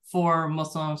deal for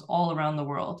Muslims all around the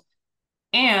world.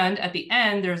 And at the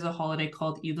end, there's a holiday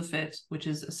called Eid al-Fitr, which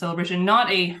is a celebration, not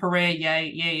a hooray,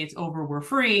 yay, yay, it's over, we're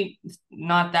free. It's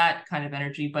not that kind of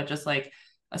energy, but just like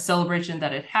a celebration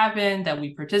that it happened, that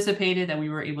we participated, that we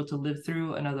were able to live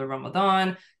through another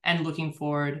Ramadan, and looking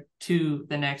forward to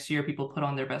the next year. People put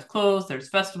on their best clothes, there's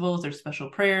festivals, there's special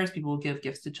prayers, people will give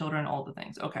gifts to children, all the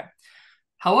things. Okay.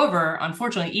 However,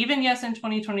 unfortunately, even yes, in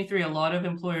 2023, a lot of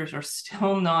employers are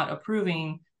still not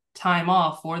approving time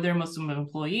off for their Muslim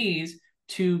employees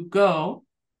to go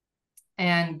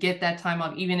and get that time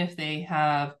off, even if they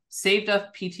have saved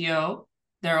up PTO,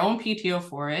 their own PTO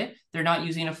for it. They're not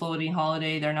using a floating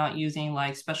holiday. They're not using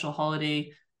like special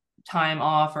holiday time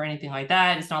off or anything like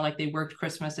that. It's not like they worked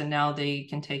Christmas and now they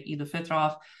can take Eid al-Fitr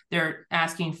off. They're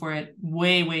asking for it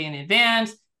way, way in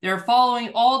advance. They're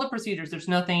following all the procedures. There's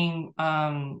nothing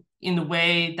in the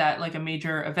way that like a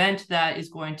major event that is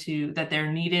going to, that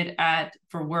they're needed at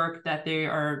for work, that they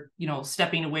are, you know,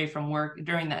 stepping away from work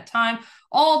during that time.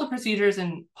 All the procedures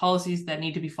and policies that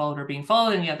need to be followed are being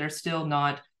followed, and yet they're still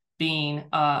not being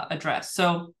addressed.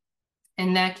 So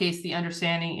in that case, the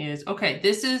understanding is, okay,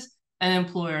 this is an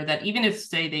employer that even if,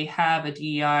 say, they have a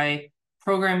DEI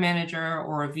program manager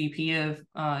or a VP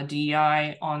of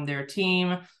DEI on their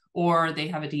team, or they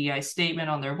have a DEI statement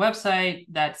on their website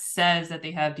that says that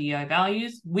they have DEI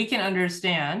values, we can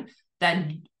understand that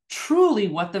truly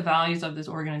what the values of this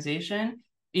organization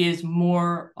is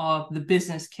more of the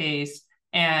business case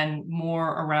and more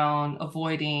around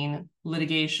avoiding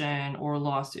litigation or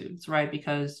lawsuits, right?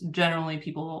 Because generally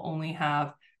people will only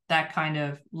have that kind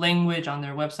of language on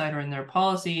their website or in their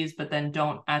policies, but then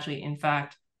don't actually, in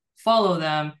fact, follow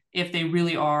them if they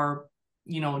really are,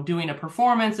 you know, doing a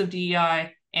performance of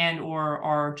DEI and or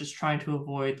are just trying to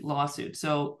avoid lawsuits.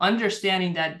 So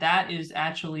understanding that that is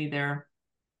actually their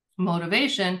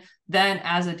motivation, then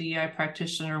as a DEI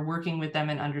practitioner working with them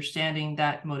and understanding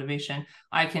that motivation,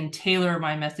 I can tailor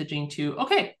my messaging to,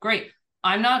 okay, great.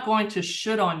 I'm not going to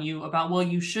should on you about, well,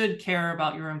 you should care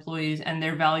about your employees and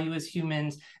their value as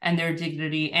humans and their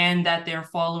dignity and that they're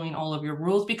following all of your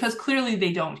rules, because clearly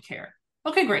they don't care.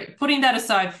 Okay, great. Putting that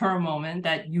aside for a moment,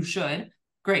 that you should.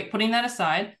 Great. Putting that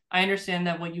aside, I understand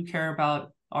that what you care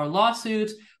about are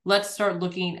lawsuits. Let's start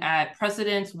looking at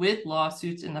precedents with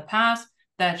lawsuits in the past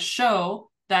that show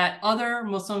that other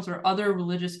Muslims or other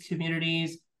religious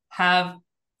communities have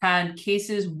had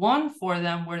cases won for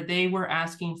them where they were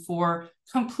asking for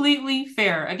completely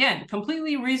fair, again,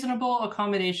 completely reasonable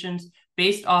accommodations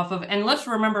based off of, and let's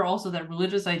remember also that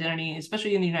religious identity,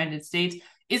 especially in the United States,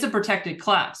 is a protected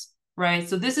class, right?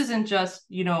 So this isn't just,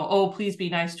 you know, oh, please be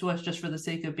nice to us just for the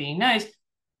sake of being nice.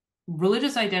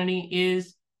 Religious identity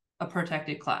is a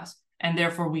protected class, and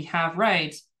therefore we have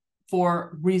rights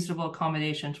for reasonable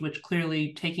accommodations, which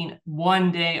clearly taking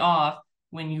one day off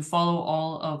when you follow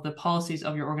all of the policies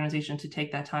of your organization to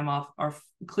take that time off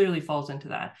clearly falls into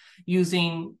that.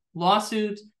 Using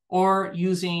lawsuits or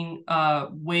using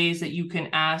ways that you can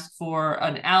ask for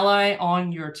an ally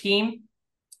on your team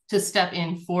to step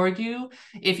in for you.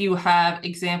 If you have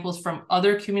examples from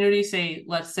other communities, say,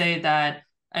 let's say that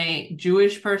a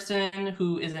Jewish person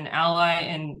who is an ally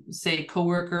and say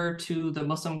coworker to the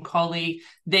Muslim colleague,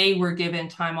 they were given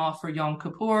time off for Yom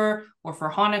Kippur or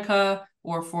for Hanukkah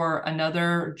or for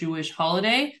another Jewish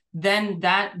holiday, then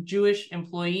that Jewish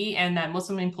employee and that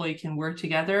Muslim employee can work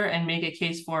together and make a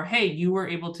case for, hey, you were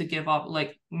able to give off,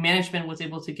 like management was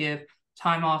able to give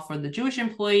time off for the Jewish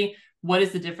employee. what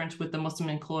is the difference with the Muslim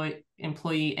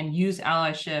employee, and use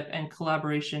allyship and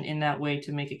collaboration in that way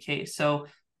to make a case. So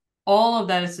all of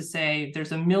that is to say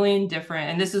there's a million different,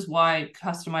 and this is why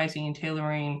customizing and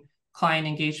tailoring client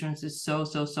engagements is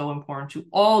so important to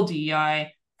all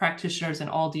DEI practitioners and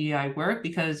all DEI work,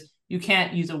 because you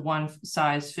can't use a one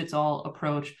size fits all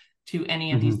approach to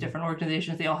any of these different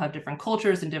organizations. They all have different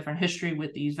cultures and different history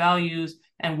with these values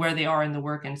and where they are in the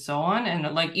work and so on.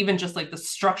 And like even just like the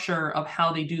structure of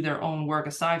how they do their own work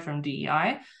aside from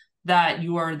DEI, that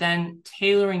you are then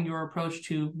tailoring your approach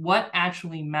to what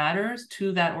actually matters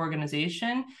to that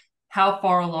organization. How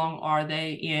far along are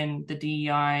they in the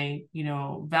DEI,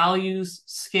 values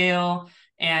scale,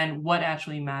 and what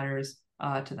actually matters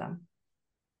to them?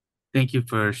 Thank you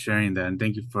for sharing that, and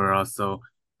thank you for also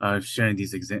sharing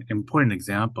these important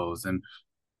examples. And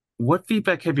what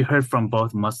feedback have you heard from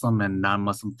both Muslim and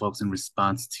non-Muslim folks in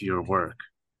response to your work?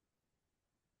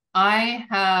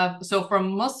 So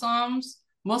from Muslims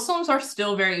are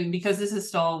still because this is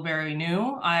still very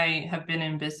new. I have been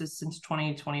in business since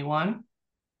 2021.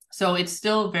 So it's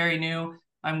still very new.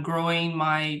 I'm growing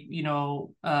my,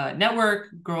 network,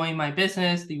 growing my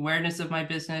business, the awareness of my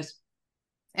business.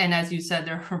 And as you said,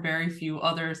 there are very few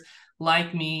others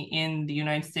like me in the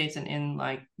United States and in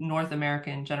like North America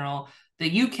in general.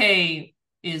 The UK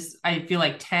is, I feel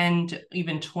like 10 to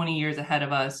even 20 years ahead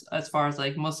of us as far as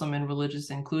like Muslim and religious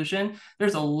inclusion.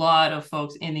 There's a lot of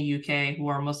folks in the UK who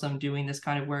are Muslim doing this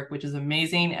kind of work, which is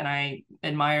amazing. And I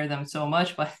admire them so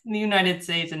much. But in the United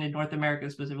States and in North America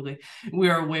specifically, we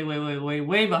are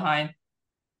way behind.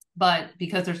 But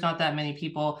because there's not that many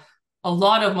people, a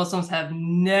lot of Muslims have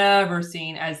never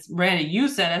seen, as Randy, you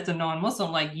said, as a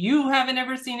non-Muslim, like you haven't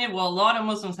ever seen it. Well, a lot of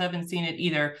Muslims haven't seen it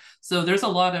either. So there's a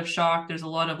lot of shock. There's a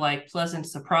lot of like pleasant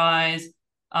surprise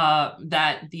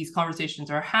that these conversations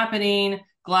are happening.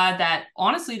 Glad that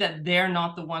honestly that they're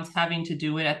not the ones having to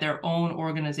do it at their own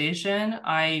organization.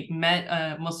 I met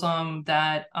a Muslim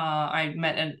that I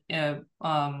met at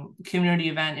a community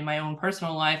event in my own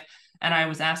personal life. And I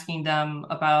was asking them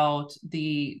about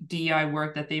the DEI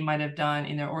work that they might have done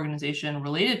in their organization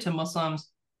related to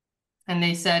Muslims. And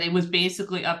they said it was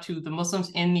basically up to the Muslims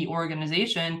in the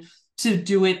organization to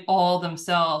do it all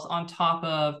themselves on top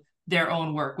of their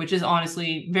own work, which is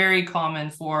honestly very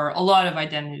common for a lot of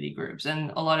identity groups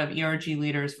and a lot of ERG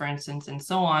leaders, for instance, and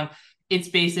so on. It's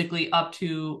basically up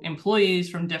to employees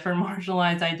from different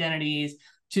marginalized identities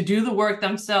to do the work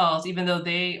themselves, even though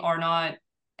they are not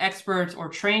experts or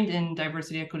trained in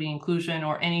diversity, equity, inclusion,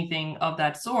 or anything of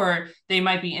that sort. They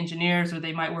might be engineers, or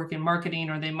they might work in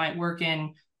marketing, or they might work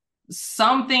in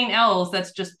something else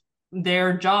that's just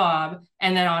their job.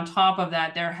 And then on top of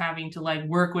that, they're having to like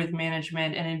work with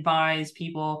management and advise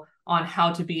people on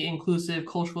how to be inclusive,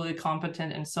 culturally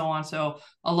competent, and so on. So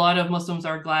a lot of Muslims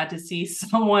are glad to see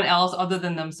someone else other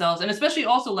than themselves. And especially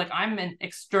also like I'm an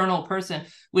external person,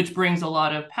 which brings a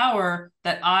lot of power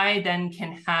that I then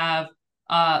can have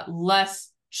less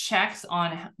checks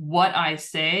on what I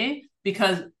say,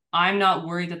 because I'm not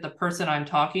worried that the person I'm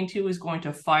talking to is going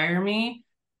to fire me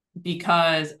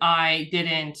because I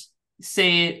didn't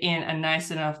say it in a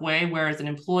nice enough way. Whereas an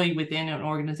employee within an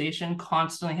organization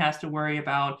constantly has to worry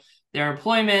about their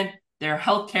employment, their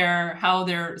healthcare, how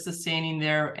they're sustaining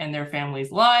their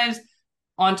family's lives,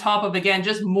 on top of, again,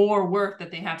 just more work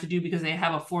that they have to do because they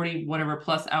have a 40 whatever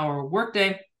plus hour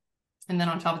workday. And then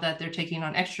on top of that, they're taking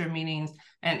on extra meetings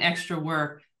and extra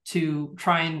work to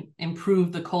try and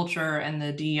improve the culture and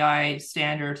the DEI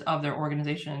standards of their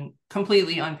organization,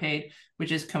 completely unpaid,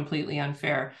 which is completely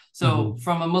unfair. So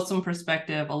from a Muslim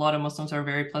perspective, a lot of Muslims are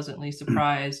very pleasantly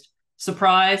surprised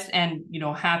and,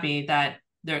 happy that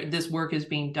this work is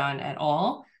being done at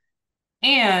all.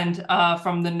 And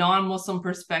from the non-Muslim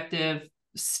perspective,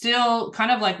 still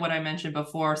kind of like what I mentioned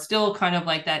before, still kind of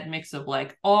like that mix of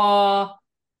like awe,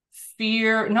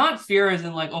 fear, not fear as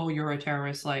in like, oh, you're a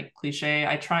terrorist, like cliche.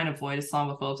 I try and avoid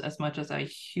Islamophobes as much as I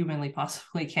humanly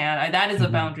possibly can. That is a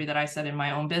boundary that I set in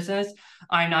my own business.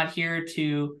 I'm not here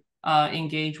to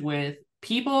engage with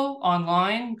people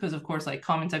online, because of course, like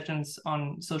comment sections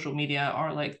on social media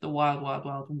are like the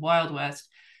wild west.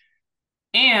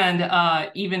 And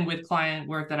even with client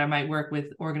work that I might work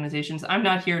with organizations, I'm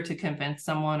not here to convince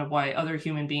someone of why other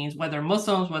human beings, whether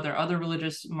Muslims, whether other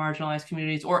religious marginalized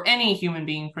communities, or any human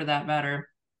being for that matter,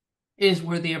 is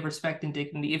worthy of respect and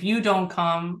dignity. If you don't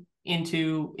come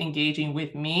into engaging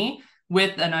with me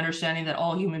with an understanding that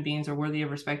all human beings are worthy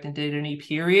of respect and dignity,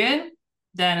 period,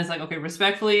 then it's like, okay,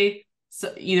 respectfully,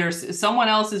 so either someone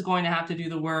else is going to have to do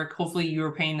the work. Hopefully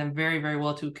you're paying them very, very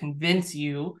well to convince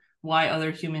you why other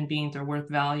human beings are worth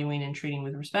valuing and treating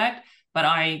with respect. But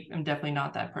I am definitely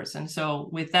not that person. So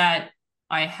with that,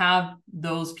 I have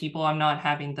those people. I'm not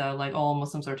having the like all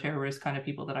Muslims are terrorists kind of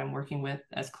people that I'm working with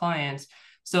as clients.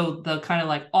 So the kind of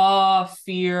like awe,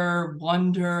 fear,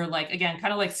 wonder, like again,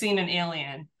 kind of like seeing an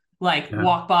alien like Yeah.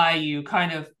 walk by you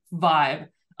kind of vibe,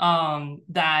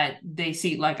 that they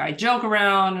see. Like I joke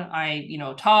around, I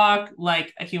talk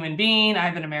like a human being, I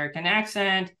have an American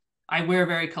accent, I wear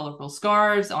very colorful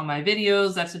scarves on my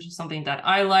videos. That's just something that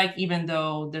I like, even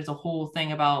though there's a whole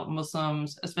thing about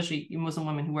Muslims, especially Muslim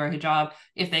women who wear hijab,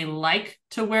 if they like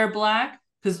to wear black,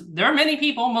 because there are many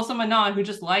people, Muslim and non, who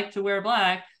just like to wear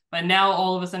black. But now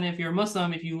all of a sudden, if you're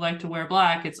Muslim, if you like to wear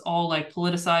black, it's all like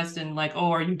politicized and like, oh,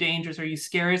 are you dangerous? Are you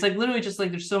scary? It's like literally just like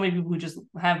there's so many people who just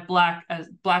have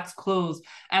black's clothes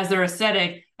as their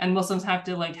aesthetic, and Muslims have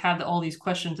to like have all these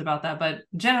questions about that. But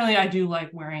generally, I do like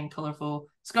wearing colorful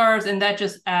scarves, and that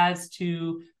just adds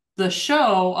to the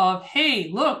show of,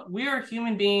 hey, look, we are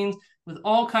human beings with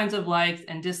all kinds of likes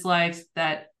and dislikes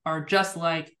that are just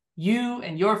like you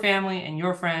and your family and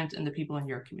your friends and the people in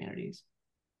your communities.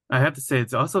 I have to say,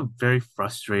 it's also very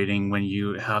frustrating when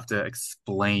you have to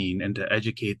explain and to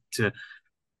educate to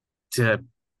to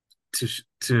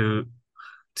to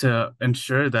to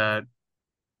ensure that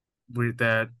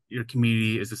that your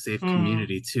community is a safe Mm,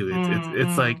 community too.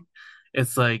 mm.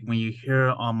 It's like when you hear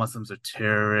all Muslims are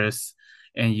terrorists,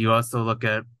 and you also look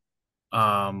at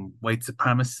white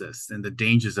supremacists and the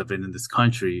dangers of it in this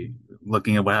country,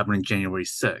 looking at what happened in January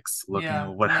 6th, looking at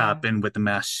Yeah, what yeah, happened with the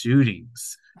mass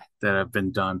shootings that have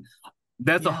been done.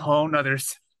 That's a yeah, whole nother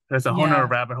There's a whole nother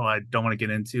yeah, rabbit hole I don't want to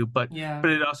get into, yeah, but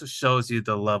it also shows you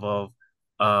the level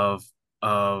of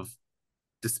of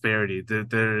disparity.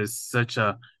 There is such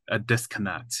a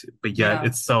disconnect, but yet yeah.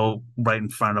 it's so right in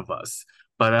front of us.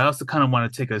 But I also kind of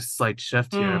want to take a slight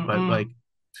shift here. Mm, But like,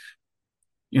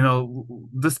 mm.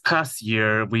 this past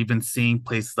year, we've been seeing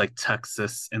places like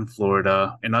Texas and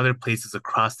Florida and other places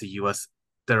across the US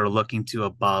that are looking to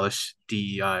abolish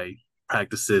DEI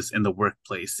practices in the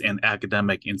workplace and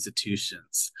academic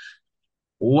institutions.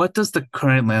 What does the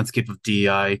current landscape of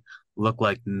DEI look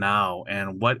like now,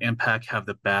 and what impact have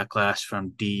the backlash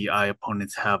from DEI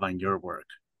opponents have on your work?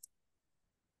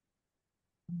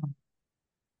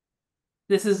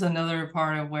 This is another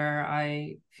part of where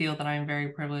I feel that I'm very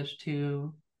privileged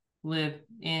to live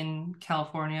in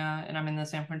California, and I'm in the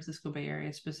San Francisco Bay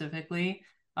Area specifically,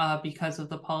 because of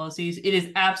the policies. It is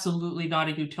absolutely not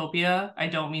a utopia. I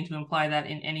don't mean to imply that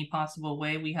in any possible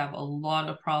way. We have a lot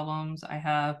of problems. I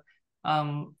have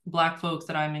Black folks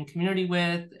that I'm in community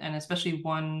with, and especially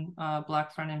one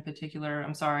Black friend in particular.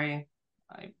 I'm sorry.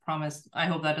 I promise. I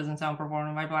hope that doesn't sound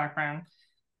performative, my Black friend,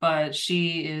 but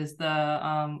she is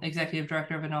the executive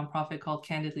director of a nonprofit called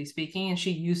Candidly Speaking, and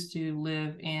she used to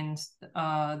live in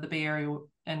the Bay Area,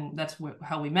 and that's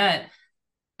how we met.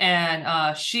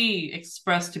 And she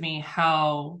expressed to me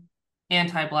how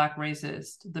anti-Black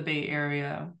racist the Bay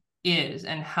Area is,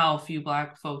 and how few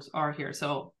Black folks are here.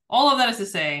 So all of that is to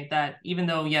say that even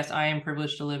though, yes, I am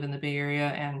privileged to live in the Bay Area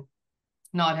and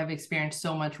not have experienced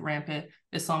so much rampant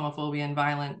Islamophobia and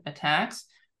violent attacks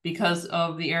because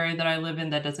of the area that I live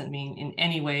in, that doesn't mean in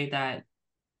any way that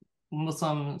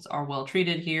Muslims are well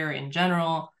treated here in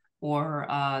general, or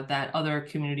that other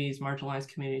communities, marginalized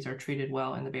communities, are treated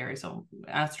well in the Bay Area. So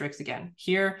asterisks again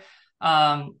here.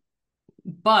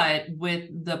 But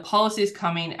with the policies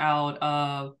coming out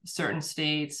of certain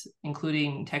states,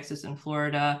 including Texas and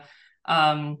Florida,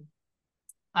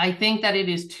 I think that it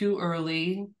is too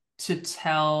early to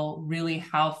tell really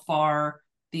how far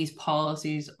these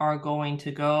policies are going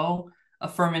to go.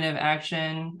 Affirmative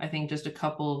action, I think just a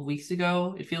couple of weeks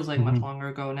ago, it feels like much Mhm. longer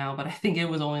ago now, but I think it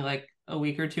was only like a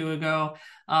week or two ago,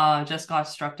 just got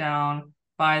struck down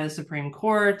by the Supreme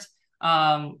Court.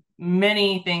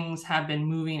 Many things have been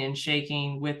moving and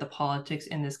shaking with the politics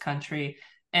in this country.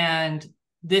 And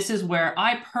this is where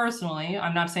I personally,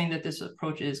 I'm not saying that this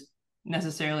approach is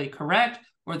necessarily correct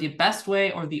or the best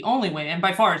way or the only way, and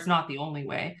by far it's not the only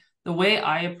way. The way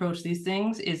I approach these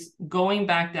things is going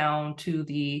back down to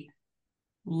the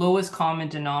lowest common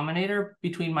denominator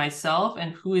between myself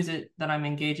and who is it that I'm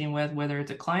engaging with, whether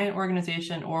it's a client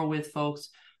organization or with folks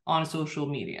on social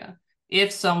media.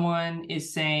 If someone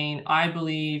is saying, I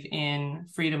believe in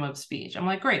freedom of speech, I'm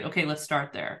like, great, okay, let's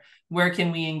start there. Where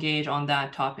can we engage on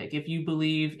that topic? If you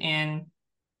believe in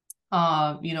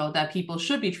that people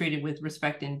should be treated with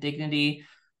respect and dignity,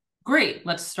 great,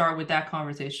 let's start with that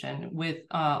conversation. With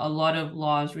a lot of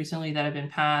laws recently that have been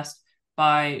passed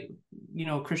by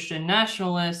Christian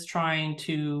nationalists trying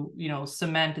to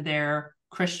cement their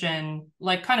Christian,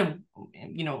 like, kind of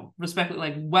respect,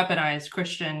 like, weaponized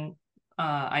Christian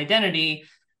identity,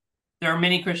 there are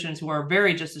many Christians who are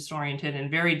very justice oriented and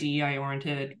very DEI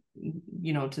oriented,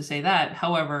 to say that.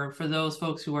 However, for those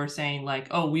folks who are saying like,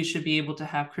 oh, we should be able to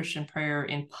have Christian prayer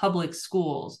in public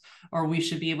schools, or we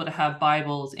should be able to have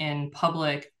Bibles in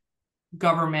public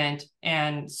government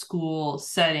and school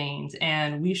settings,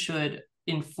 and we should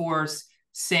enforce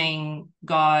saying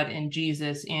God and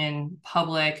Jesus in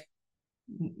public,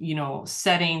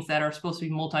 settings that are supposed to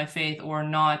be multi-faith or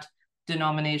not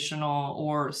denominational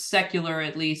or secular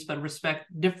at least, but respect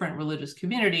different religious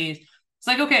communities. It's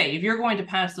like, okay, if you're going to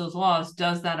pass those laws,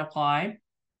 does that apply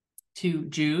to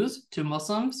Jews, to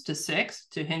Muslims, to Sikhs,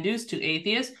 to Hindus, to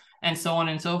atheists, and so on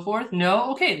and so forth?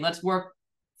 No? Okay, let's work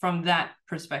from that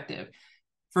perspective.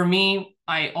 For me,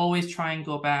 I always try and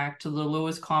go back to the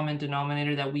lowest common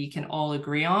denominator that we can all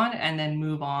agree on, and then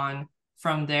move on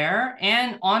from there.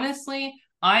 And honestly,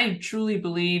 I truly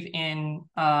believe in,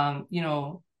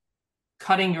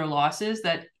 cutting your losses,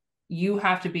 that you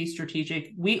have to be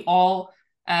strategic. We all,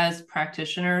 as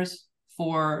practitioners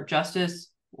for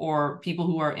justice or people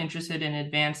who are interested in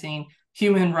advancing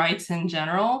human rights in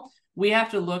general, we have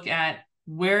to look at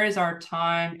where is our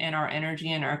time and our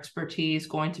energy and our expertise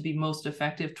going to be most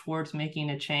effective towards making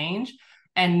a change,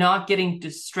 and not getting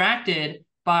distracted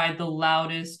by the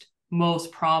loudest,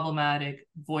 most problematic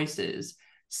voices.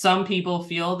 Some people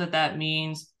feel that that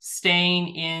means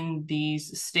staying in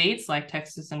these states like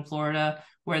Texas and Florida,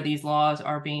 where these laws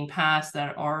are being passed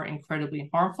that are incredibly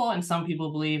harmful. And some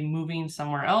people believe moving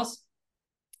somewhere else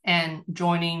and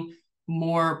joining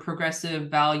more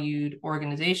progressive valued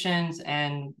organizations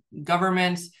and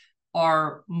governments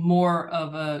are more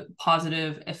of a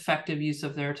positive, effective use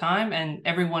of their time. And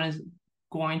everyone is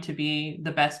going to be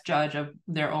the best judge of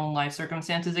their own life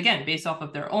circumstances, again, based off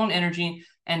of their own energy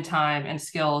and time and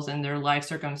skills and their life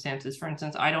circumstances. For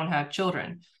instance, I don't have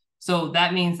children. So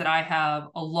that means that I have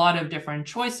a lot of different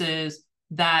choices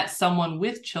that someone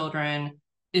with children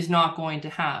is not going to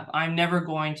have. I'm never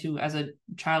going to, as a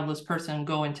childless person,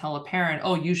 go and tell a parent,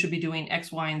 oh, you should be doing X,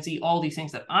 Y, and Z, all these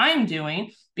things that I'm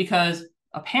doing, because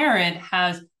a parent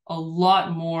has a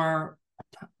lot more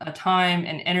time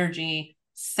and energy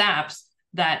saps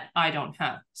that I don't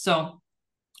have. So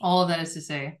all of that is to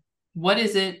say, what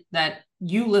is it that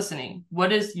you listening,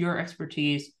 what is your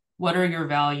expertise? What are your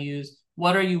values?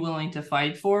 What are you willing to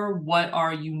fight for? What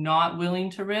are you not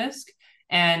willing to risk?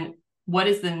 And what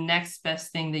is the next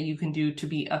best thing that you can do to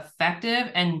be effective?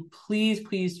 And please,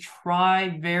 please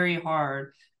try very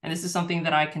hard. And this is something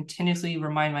that I continuously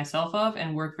remind myself of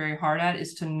and work very hard at,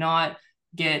 is to not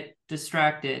get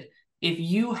distracted. If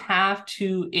you have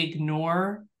to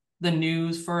ignore the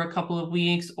news for a couple of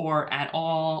weeks or at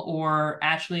all, or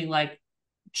actually like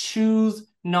choose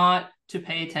not to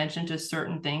pay attention to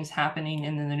certain things happening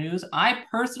in the news, I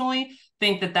personally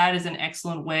think that that is an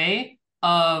excellent way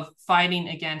of fighting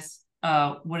against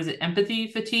empathy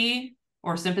fatigue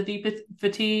or sympathy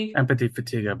fatigue? Empathy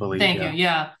fatigue, I believe. Thank you.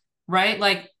 Yeah. Right.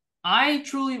 Like, I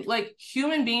truly, like,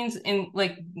 human beings in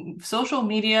like social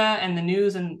media and the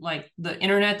news and like the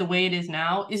internet, the way it is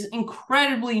now, is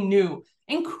incredibly new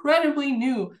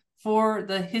for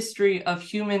the history of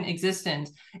human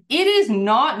existence. It is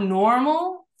not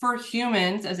normal for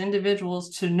humans as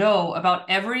individuals to know about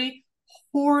every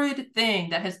horrid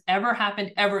thing that has ever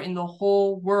happened ever in the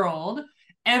whole world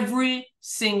every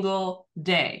single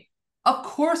day. Of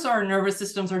course, our nervous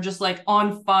systems are just like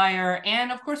on fire.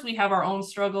 And of course, we have our own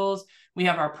struggles. We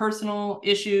have our personal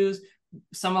issues.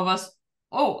 Some of us,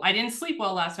 oh, I didn't sleep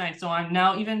well last night, so I'm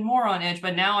now even more on edge.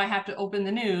 But now I have to open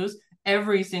the news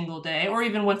every single day, or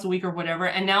even once a week or whatever.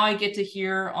 And now I get to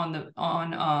hear on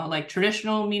like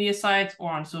traditional media sites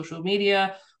or on social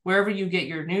media, wherever you get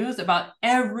your news, about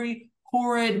every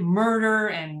horrid murder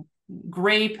and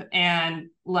rape and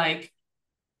like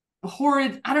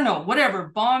horrid, I don't know,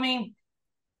 whatever, bombing,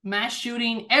 mass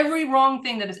shooting, every wrong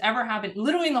thing that has ever happened,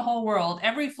 literally in the whole world,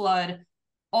 every flood,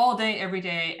 all day, every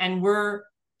day. And we're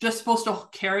just supposed to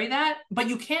carry that. But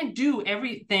you can't do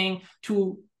everything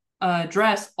to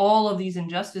address all of these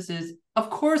injustices. Of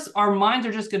course, our minds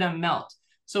are just going to melt.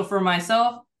 So for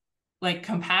myself, like,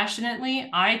 compassionately,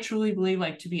 I truly believe,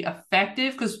 like, to be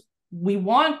effective, because we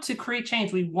want to create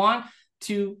change, we want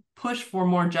to push for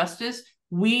more justice,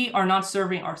 we are not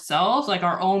serving ourselves, like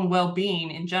our own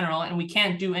well-being in general, and we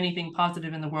can't do anything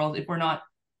positive in the world if we're not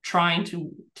trying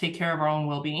to take care of our own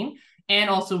well-being. And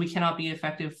also, we cannot be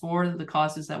effective for the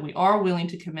causes that we are willing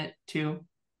to commit to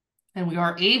and we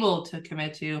are able to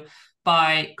commit to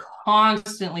by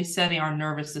constantly setting our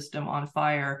nervous system on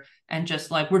fire, and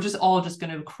just like we're just all just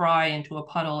going to cry into a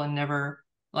puddle and never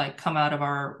like come out of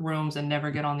our rooms and never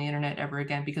get on the internet ever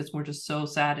again because we're just so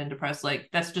sad and depressed. Like,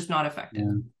 that's just not effective.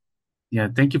 Yeah. Yeah,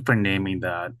 thank you for naming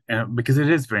that. And because it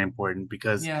is very important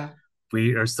because Yeah.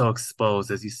 we are so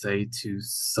exposed, as you say, to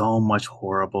so much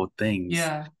horrible things.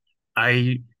 Yeah.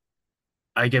 I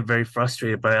I get very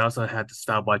frustrated, but I also had to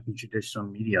stop watching traditional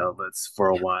media outlets for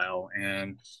a while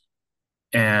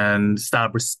and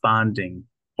stop responding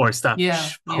or stop Yeah.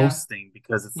 Yeah. posting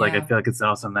because it's like I Yeah. feel like it's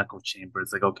also an echo chamber.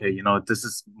 It's like, okay, this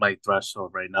is my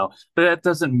threshold right now. But that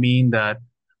doesn't mean that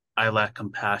I lack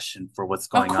compassion for what's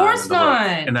Of going on in course the world.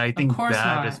 not. And I Of think course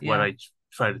that is not. what Yeah. I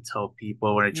try to tell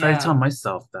people, when I try to tell Yeah.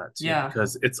 myself that too, Yeah.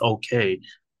 because it's okay,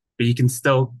 but you can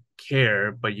still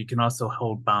care, but you can also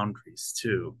hold boundaries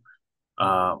too,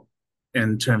 uh,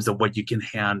 in terms of what you can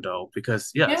handle.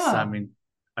 Because yes, I Yeah. mean,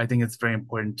 I think it's very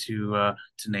important to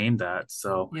name that.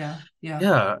 So Yeah. Yeah.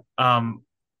 yeah,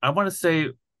 I want to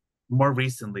say more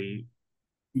recently,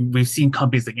 we've seen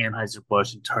companies like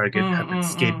Anheuser-Busch and Target Mm, have been mm,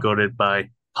 mm, scapegoated by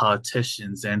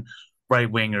politicians and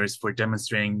right-wingers for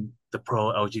demonstrating the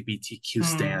pro-LGBTQ mm.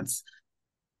 stance.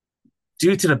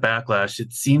 Due to the backlash,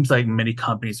 it seems like many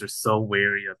companies are so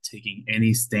wary of taking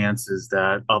any stances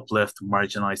that uplift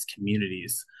marginalized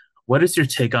communities. What is your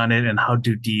take on it, and how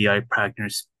do DEI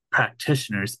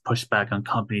practitioners push back on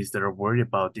companies that are worried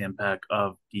about the impact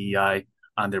of DEI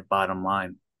on their bottom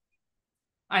line?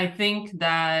 I think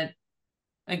that,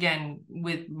 again,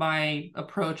 with my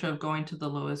approach of going to the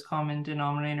lowest common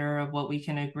denominator of what we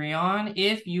can agree on,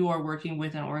 if you are working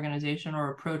with an organization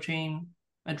or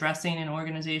addressing an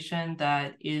organization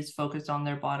that is focused on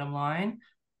their bottom line,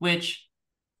 which,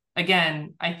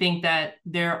 again, I think that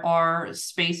there are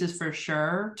spaces for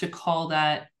sure to call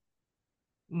that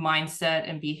mindset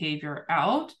and behavior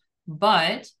out.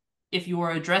 But if you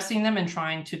are addressing them and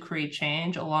trying to create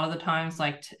change, a lot of the times,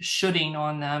 like shooting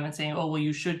on them and saying, oh, well,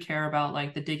 you should care about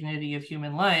like the dignity of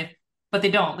human life, but they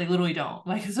don't. They literally don't.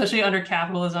 Like, especially under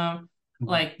capitalism, Mhm.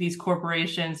 like these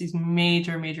corporations, these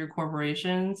major, major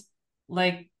corporations,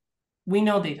 like we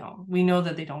know they don't. We know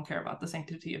that they don't care about the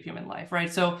sanctity of human life, right?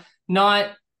 So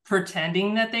not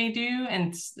pretending that they do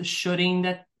and shooting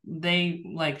that they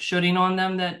like shooting on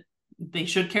them that they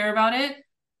should care about it,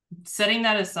 setting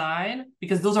that aside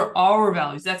because those are our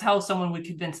values. That's how someone would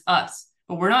convince us.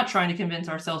 But we're not trying to convince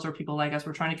ourselves or people like us.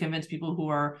 We're trying to convince people who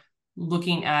are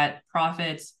looking at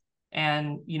profits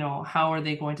and, how are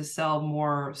they going to sell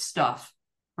more stuff,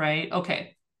 right?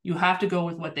 Okay, you have to go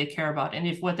with what they care about. And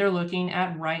if what they're looking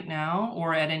at right now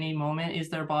or at any moment is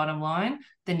their bottom line,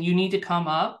 then you need to come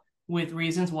up with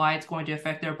reasons why it's going to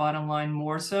affect their bottom line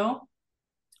more so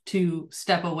to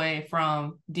step away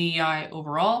from DEI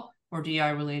overall or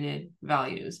DEI related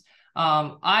values.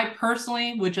 I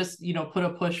personally would just, put a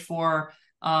push for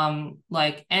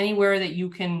like anywhere that you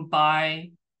can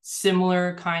buy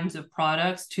similar kinds of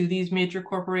products to these major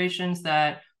corporations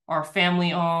that are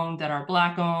family owned, that are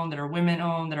Black owned, that are women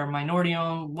owned, that are minority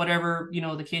owned, whatever,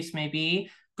 the case may be,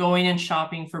 going and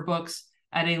shopping for books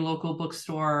at a local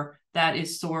bookstore that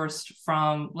is sourced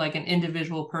from like an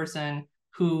individual person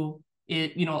who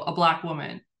a Black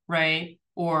woman, right?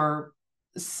 Or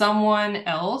someone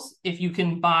else, if you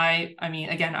can buy, I mean,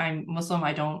 again, I'm Muslim,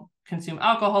 I don't consume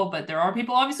alcohol, but there are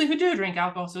people obviously who do drink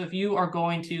alcohol. So if you are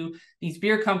going to these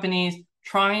beer companies,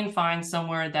 try and find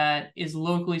somewhere that is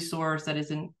locally sourced, that is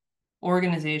an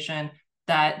organization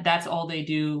that's all they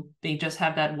do. They just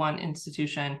have that one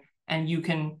institution, and you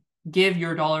can give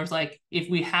your dollars. Like if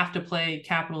we have to play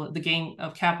the game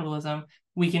of capitalism,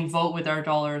 we can vote with our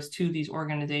dollars to these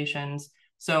organizations.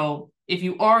 So if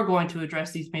you are going to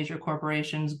address these major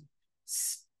corporations,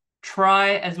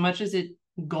 try as much as it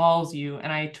galls you,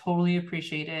 and I totally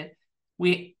appreciate it.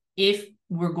 If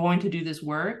we're going to do this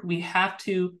work, we have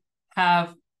to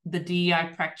have the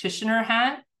DEI practitioner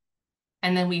hat,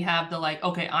 and then we have the like,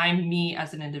 okay, I'm me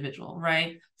as an individual,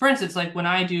 right? For instance, like when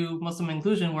I do Muslim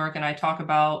inclusion work and I talk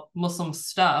about Muslim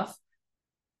stuff,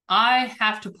 I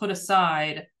have to put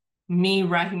aside me,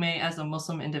 Rahimeh, as a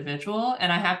Muslim individual,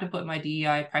 and I have to put my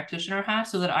DEI practitioner hat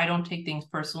so that I don't take things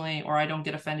personally or I don't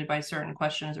get offended by certain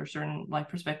questions or certain like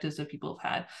perspectives that people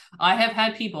have had. I have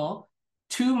had people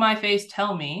to my face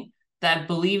tell me that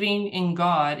believing in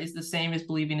God is the same as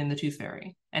believing in the Tooth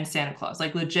Fairy and Santa Claus,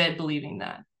 like legit believing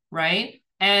that, right?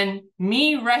 And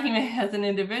me, Rahimeh, as an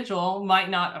individual, might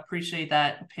not appreciate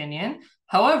that opinion.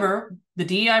 However, the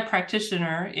DEI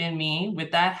practitioner in me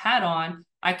with that hat on,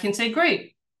 I can say,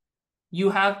 great, you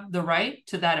have the right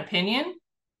to that opinion.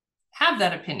 Have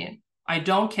that opinion. I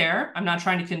don't care. I'm not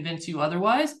trying to convince you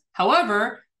otherwise.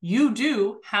 However, you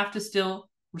do have to still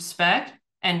respect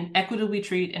and equitably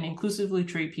treat and inclusively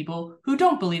treat people who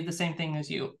don't believe the same thing as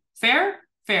you. Fair?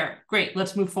 Fair. Great.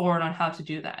 Let's move forward on how to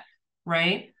do that.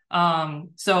 Right?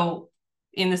 So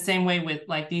in the same way with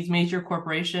like these major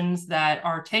corporations that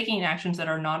are taking actions that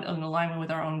are not in alignment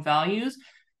with our own values,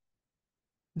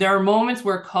 there are moments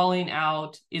where calling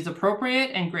out is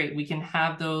appropriate and great. We can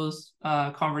have those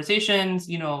conversations,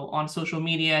 on social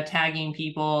media, tagging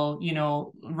people,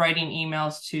 writing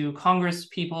emails to Congress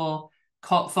people,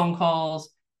 phone calls,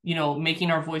 making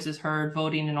our voices heard,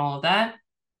 voting and all of that.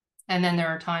 And then there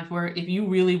are times where if you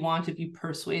really want to be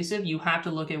persuasive, you have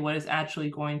to look at what is actually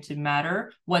going to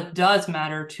matter, what does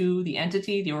matter to the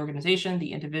entity, the organization,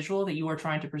 the individual that you are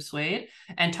trying to persuade,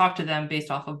 and talk to them based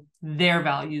off of their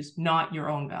values, not your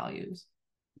own values.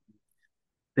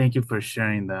 Thank you for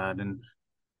sharing that. And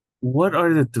what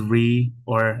are the three,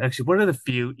 or actually, what are the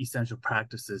few essential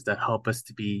practices that help us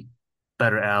to be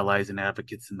better allies and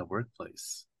advocates in the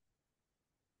workplace?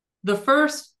 The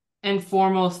first and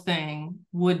foremost thing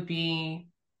would be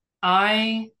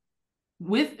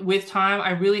with time,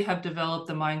 I really have developed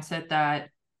the mindset that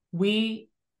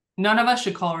none of us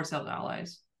should call ourselves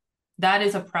allies. That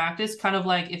is a practice, kind of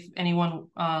like if anyone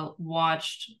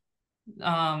watched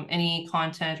any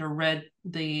content or read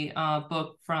the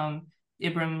book from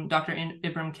Dr.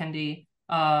 Ibram Kendi,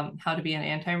 How to Be an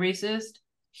Anti-Racist.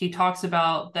 He talks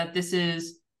about that this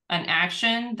is an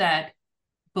action that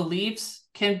beliefs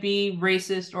can be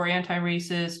racist or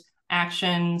anti-racist,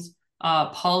 actions,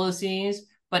 policies,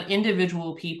 but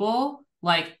individual people,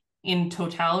 like in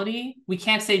totality, we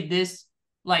can't say this,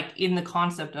 like in the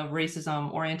concept of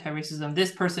racism or anti-racism,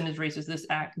 this person is racist,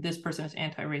 this person is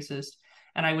anti-racist.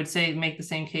 And I would say make the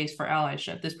same case for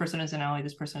allyship. This person is an ally,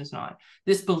 this person is not.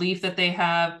 This belief that they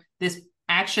have, this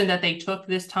action that they took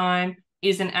this time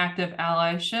is an act of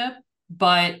allyship,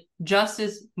 but just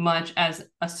as much as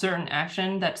a certain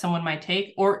action that someone might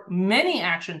take, or many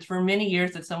actions for many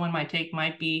years that someone might take,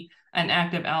 might be an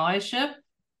act of allyship,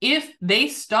 if they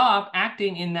stop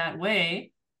acting in that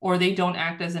way, or they don't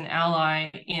act as an ally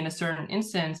in a certain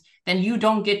instance, then you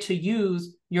don't get to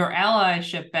use your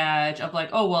allyship badge of like,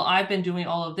 oh, well, I've been doing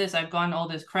all of this. I've gotten all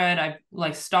this cred. I've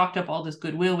like stocked up all this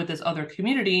goodwill with this other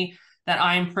community, that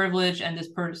I am privileged and this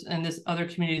person and this other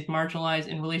community is marginalized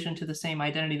in relation to the same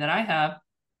identity that I have.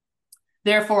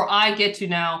 Therefore, I get to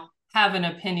now have an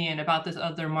opinion about this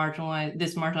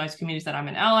marginalized communities that I'm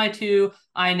an ally to.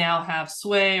 I now have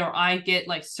sway, or I get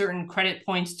like certain credit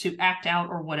points to act out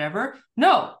or whatever.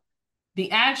 No,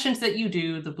 the actions that you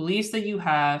do, the beliefs that you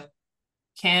have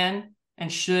can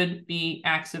and should be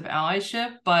acts of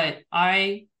allyship. But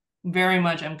I very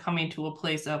much am coming to a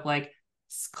place of like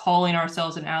calling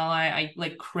ourselves an ally. I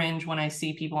like cringe when I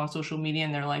see people on social media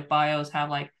and their like bios have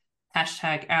like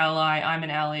hashtag ally, I'm an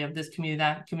ally of this community,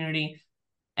 that community.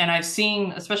 And I've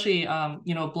seen, especially,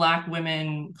 Black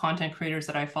women content creators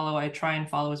that I follow. I try and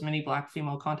follow as many Black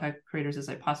female content creators as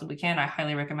I possibly can. I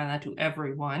highly recommend that to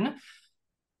everyone.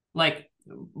 Like,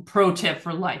 pro tip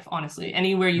for life, honestly.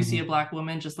 Anywhere you see a Black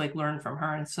woman, just like learn from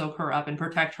her and soak her up and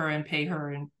protect her and pay her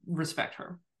and respect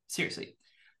her. Seriously.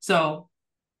 So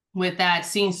with that,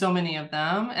 seeing so many of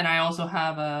them, and I also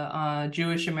have a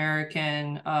Jewish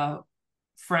American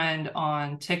friend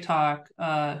on TikTok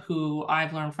who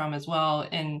I've learned from as well.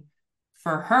 And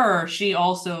for her, she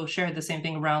also shared the same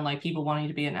thing around like people wanting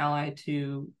to be an ally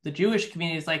to the Jewish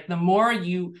community. It's like the more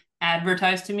you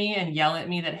advertise to me and yell at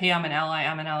me that, hey, I'm an ally,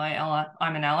 I'm an ally,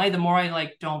 I'm an ally, the more I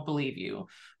like don't believe you,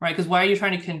 right? Because why are you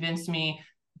trying to convince me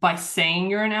by saying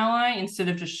you're an ally instead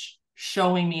of just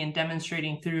showing me and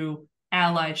demonstrating through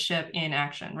allyship in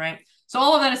action, right? So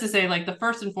all of that is to say, like, the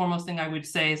first and foremost thing I would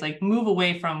say is like move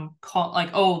away from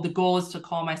the goal is to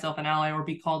call myself an ally or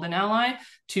be called an ally,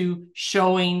 to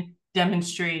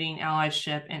demonstrating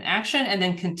allyship in action, and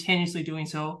then continuously doing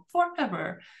so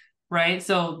forever, right?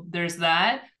 So there's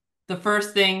that. The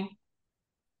first thing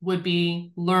would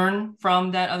be learn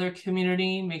from that other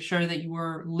community, make sure that you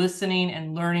are listening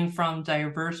and learning from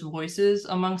diverse voices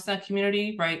amongst that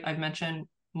community, right? I've mentioned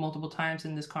multiple times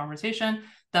in this conversation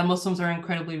that Muslims are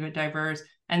incredibly diverse.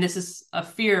 And this is a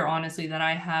fear, honestly, that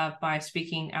I have by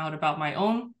speaking out about my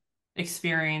own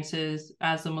experiences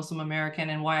as a Muslim American,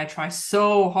 and why I try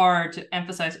so hard to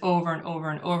emphasize over and over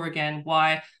and over again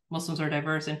why Muslims are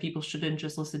diverse and people shouldn't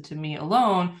just listen to me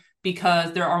alone,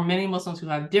 because there are many Muslims who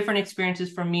have different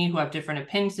experiences from me, who have different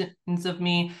opinions of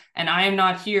me. And I am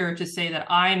not here to say that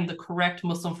I'm the correct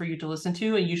Muslim for you to listen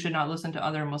to, and you should not listen to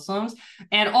other Muslims.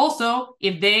 And also,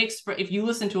 if you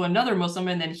listen to another Muslim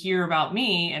and then hear about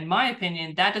me and my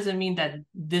opinion, that doesn't mean that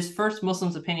this first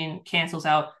Muslim's opinion cancels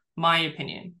out my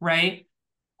opinion, right?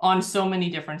 On so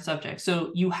many different subjects.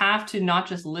 So you have to not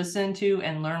just listen to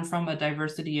and learn from a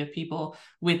diversity of people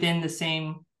within the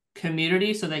same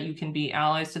community so that you can be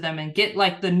allies to them and get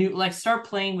like start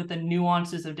playing with the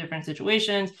nuances of different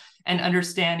situations and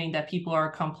understanding that people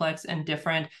are complex and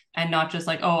different, and not just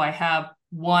like, oh, I have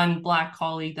one Black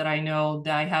colleague that I know,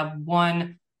 that I have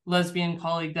one lesbian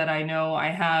colleague that I know, I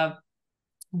have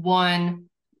one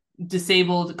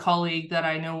disabled colleague that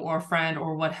I know, or friend,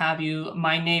 or what have you,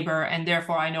 my neighbor, and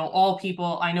therefore I know all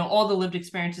people. I know all the lived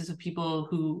experiences of people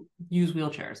who use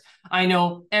wheelchairs. I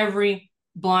know every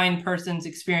blind person's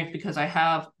experience because I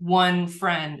have one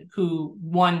friend who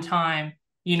one time,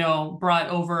 brought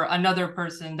over another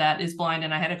person that is blind,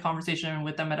 and I had a conversation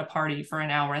with them at a party for an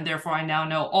hour, and therefore I now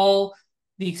know all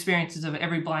the experiences of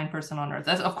every blind person on earth.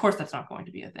 Of course, that's not going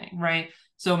to be a thing, right?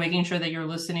 So making sure that you're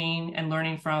listening and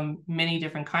learning from many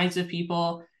different kinds of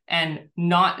people, and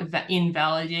not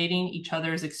invalidating each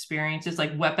other's experiences,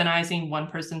 like weaponizing one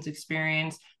person's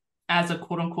experience as a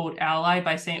quote unquote ally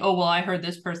by saying, oh, well, I heard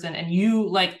this person, and you,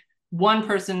 like, one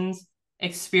person's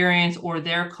experience or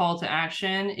their call to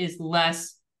action is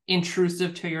less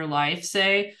intrusive to your life,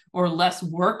 say, or less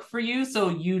work for you. So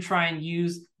you try and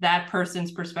use that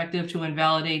person's perspective to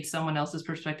invalidate someone else's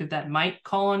perspective that might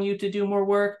call on you to do more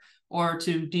work, or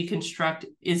to deconstruct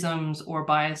isms or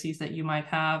biases that you might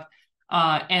have.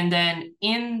 And then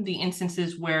in the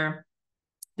instances where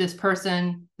this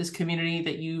person, this community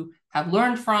that you have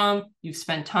learned from, you've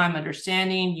spent time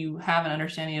understanding, you have an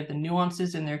understanding of the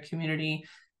nuances in their community,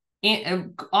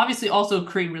 and obviously also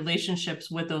create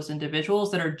relationships with those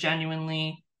individuals that are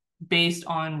genuinely based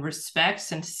on respect,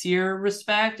 sincere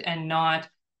respect, and not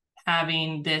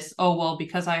having this, oh, well,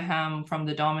 because I am from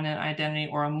the dominant identity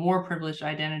or a more privileged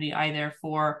identity, I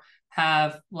therefore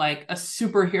have like a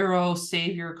superhero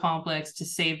savior complex to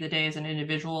save the day as an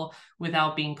individual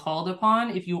without being called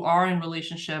upon. If you are in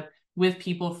relationship with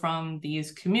people from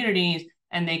these communities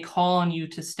and they call on you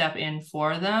to step in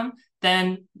for them,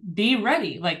 then be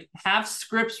ready, like have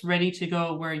scripts ready to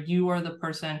go where you are the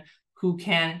person who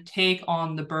can take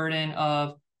on the burden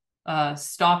of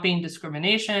stopping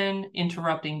discrimination,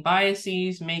 interrupting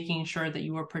biases, making sure that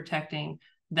you are protecting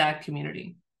that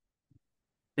community.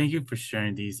 Thank you for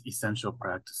sharing these essential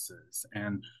practices.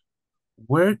 And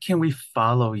where can we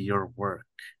follow your work?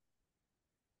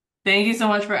 Thank you so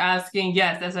much for asking.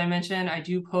 Yes, as I mentioned, I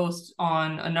do post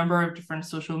on a number of different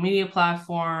social media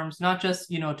platforms, not just,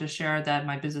 to share that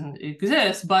my business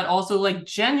exists, but also like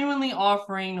genuinely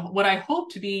offering what I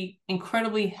hope to be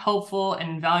incredibly helpful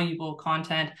and valuable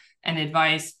content and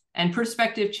advice and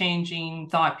perspective changing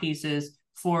thought pieces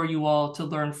for you all to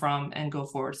learn from and go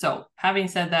forward. So having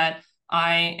said that,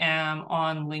 I am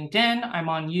on LinkedIn, I'm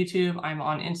on YouTube, I'm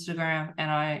on Instagram, and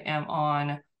I am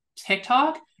on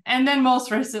TikTok. And then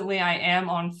most recently, I am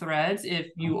on Threads,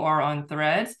 if you are on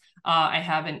Threads. I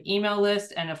have an email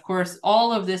list. And of course,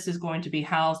 all of this is going to be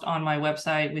housed on my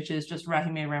website, which is just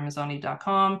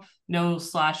RahimehRamezany.com. No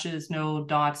slashes, no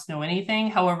dots, no anything.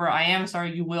 However, I am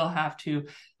sorry, you will have to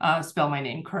spell my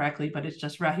name correctly, but it's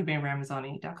just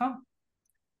RahimehRamezany.com.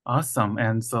 Awesome.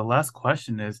 And so last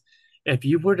question is, if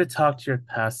you were to talk to your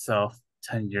past self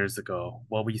 10 years ago,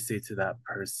 what would you say to that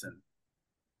person?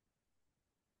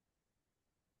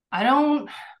 I don't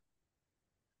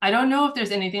know if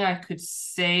there's anything I could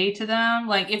say to them.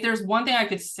 Like, if there's one thing I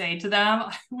could say to them,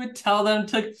 I would tell them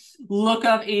to look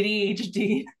up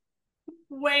ADHD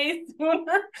way sooner,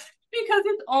 because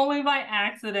it's only by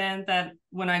accident that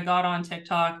when I got on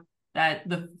TikTok, that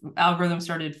the algorithm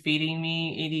started feeding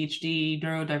me ADHD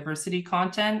neurodiversity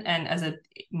content. And as a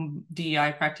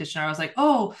DEI practitioner, I was like,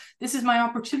 oh, this is my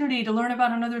opportunity to learn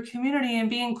about another community and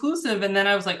be inclusive. And then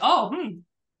I was like, oh,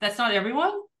 that's not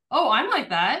everyone. Oh, I'm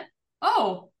like that.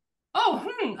 Oh,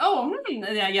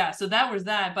 yeah. So that was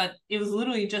that, but it was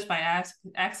literally just by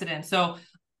accident. So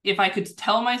if I could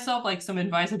tell myself like some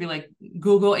advice, I'd be like,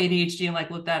 Google ADHD and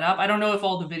like look that up. I don't know if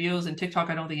all the videos and TikTok,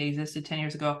 I don't think it existed 10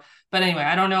 years ago. But anyway,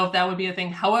 I don't know if that would be a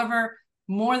thing. However,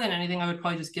 more than anything, I would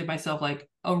probably just give myself like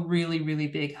a really, really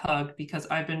big hug, because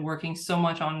I've been working so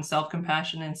much on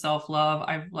self-compassion and self-love.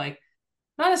 I've like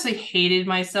not necessarily hated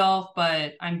myself,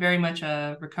 but I'm very much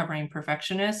a recovering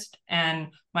perfectionist. And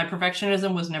my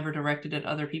perfectionism was never directed at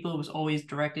other people. It was always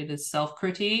directed at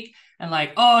self-critique and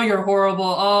like, oh, you're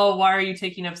horrible. Oh, why are you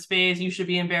taking up space? You should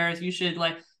be embarrassed. You should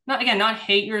like, not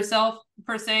hate yourself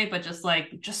per se, but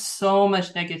just so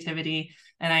much negativity.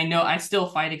 And I know I still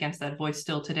fight against that voice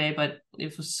still today, but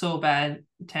it was so bad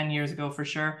 10 years ago for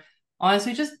sure.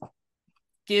 Honestly, just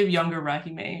give younger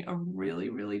Rahimeh a really,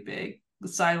 really big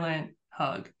silent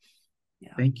hug.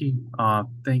 Yeah. Thank you.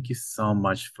 Thank you so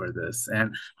much for this.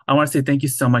 And I want to say thank you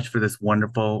so much for this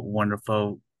wonderful,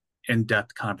 wonderful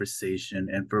in-depth conversation,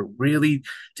 and for really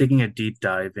taking a deep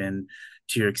dive in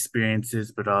to your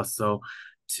experiences, but also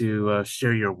to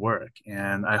share your work.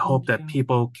 And I hope Thank that you.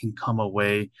 people can come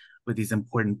away with these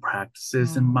important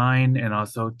practices in mind, and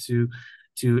also to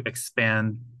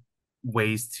expand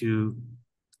ways to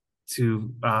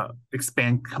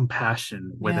expand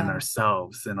compassion within Yeah.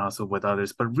 ourselves and also with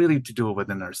others, but really to do it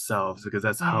within ourselves, because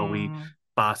that's how we Mm.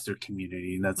 foster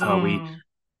community, and that's how we Mm.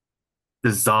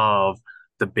 dissolve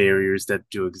the barriers that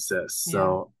do exist. Yeah.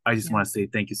 So I just Yeah. want to say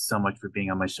thank you so much for being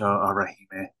on my show,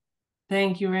 Rahimeh.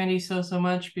 Thank you, Randy, so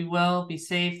much. Be well, be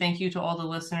safe. Thank you to all the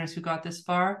listeners who got this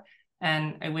far,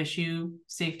 and I wish you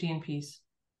safety and peace.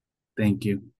 Thank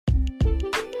you.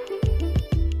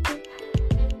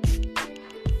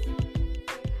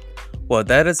 Well,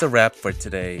 that is a wrap for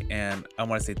today, and I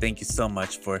want to say thank you so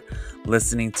much for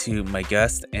listening to my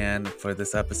guest and for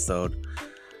this episode.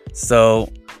 So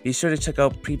be sure to check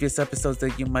out previous episodes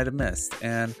that you might have missed,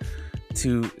 and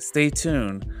to stay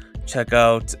tuned, check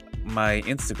out my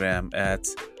Instagram at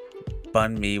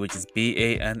bunmi, which is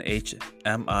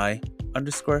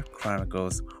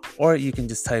BANHMI_Chronicles, or you can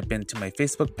just type into my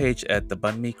Facebook page at the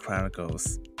Bunmi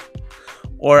Chronicles,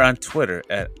 or on Twitter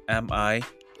at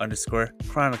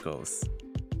MI_Chronicles.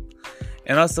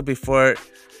 And also before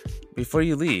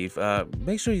you leave,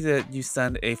 make sure that you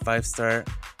send a 5-star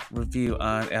review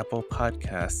on Apple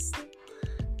Podcasts,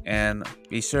 and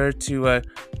be sure to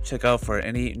check out for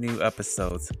any new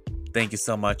episodes. Thank you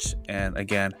so much, and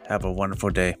again, have a wonderful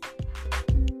day.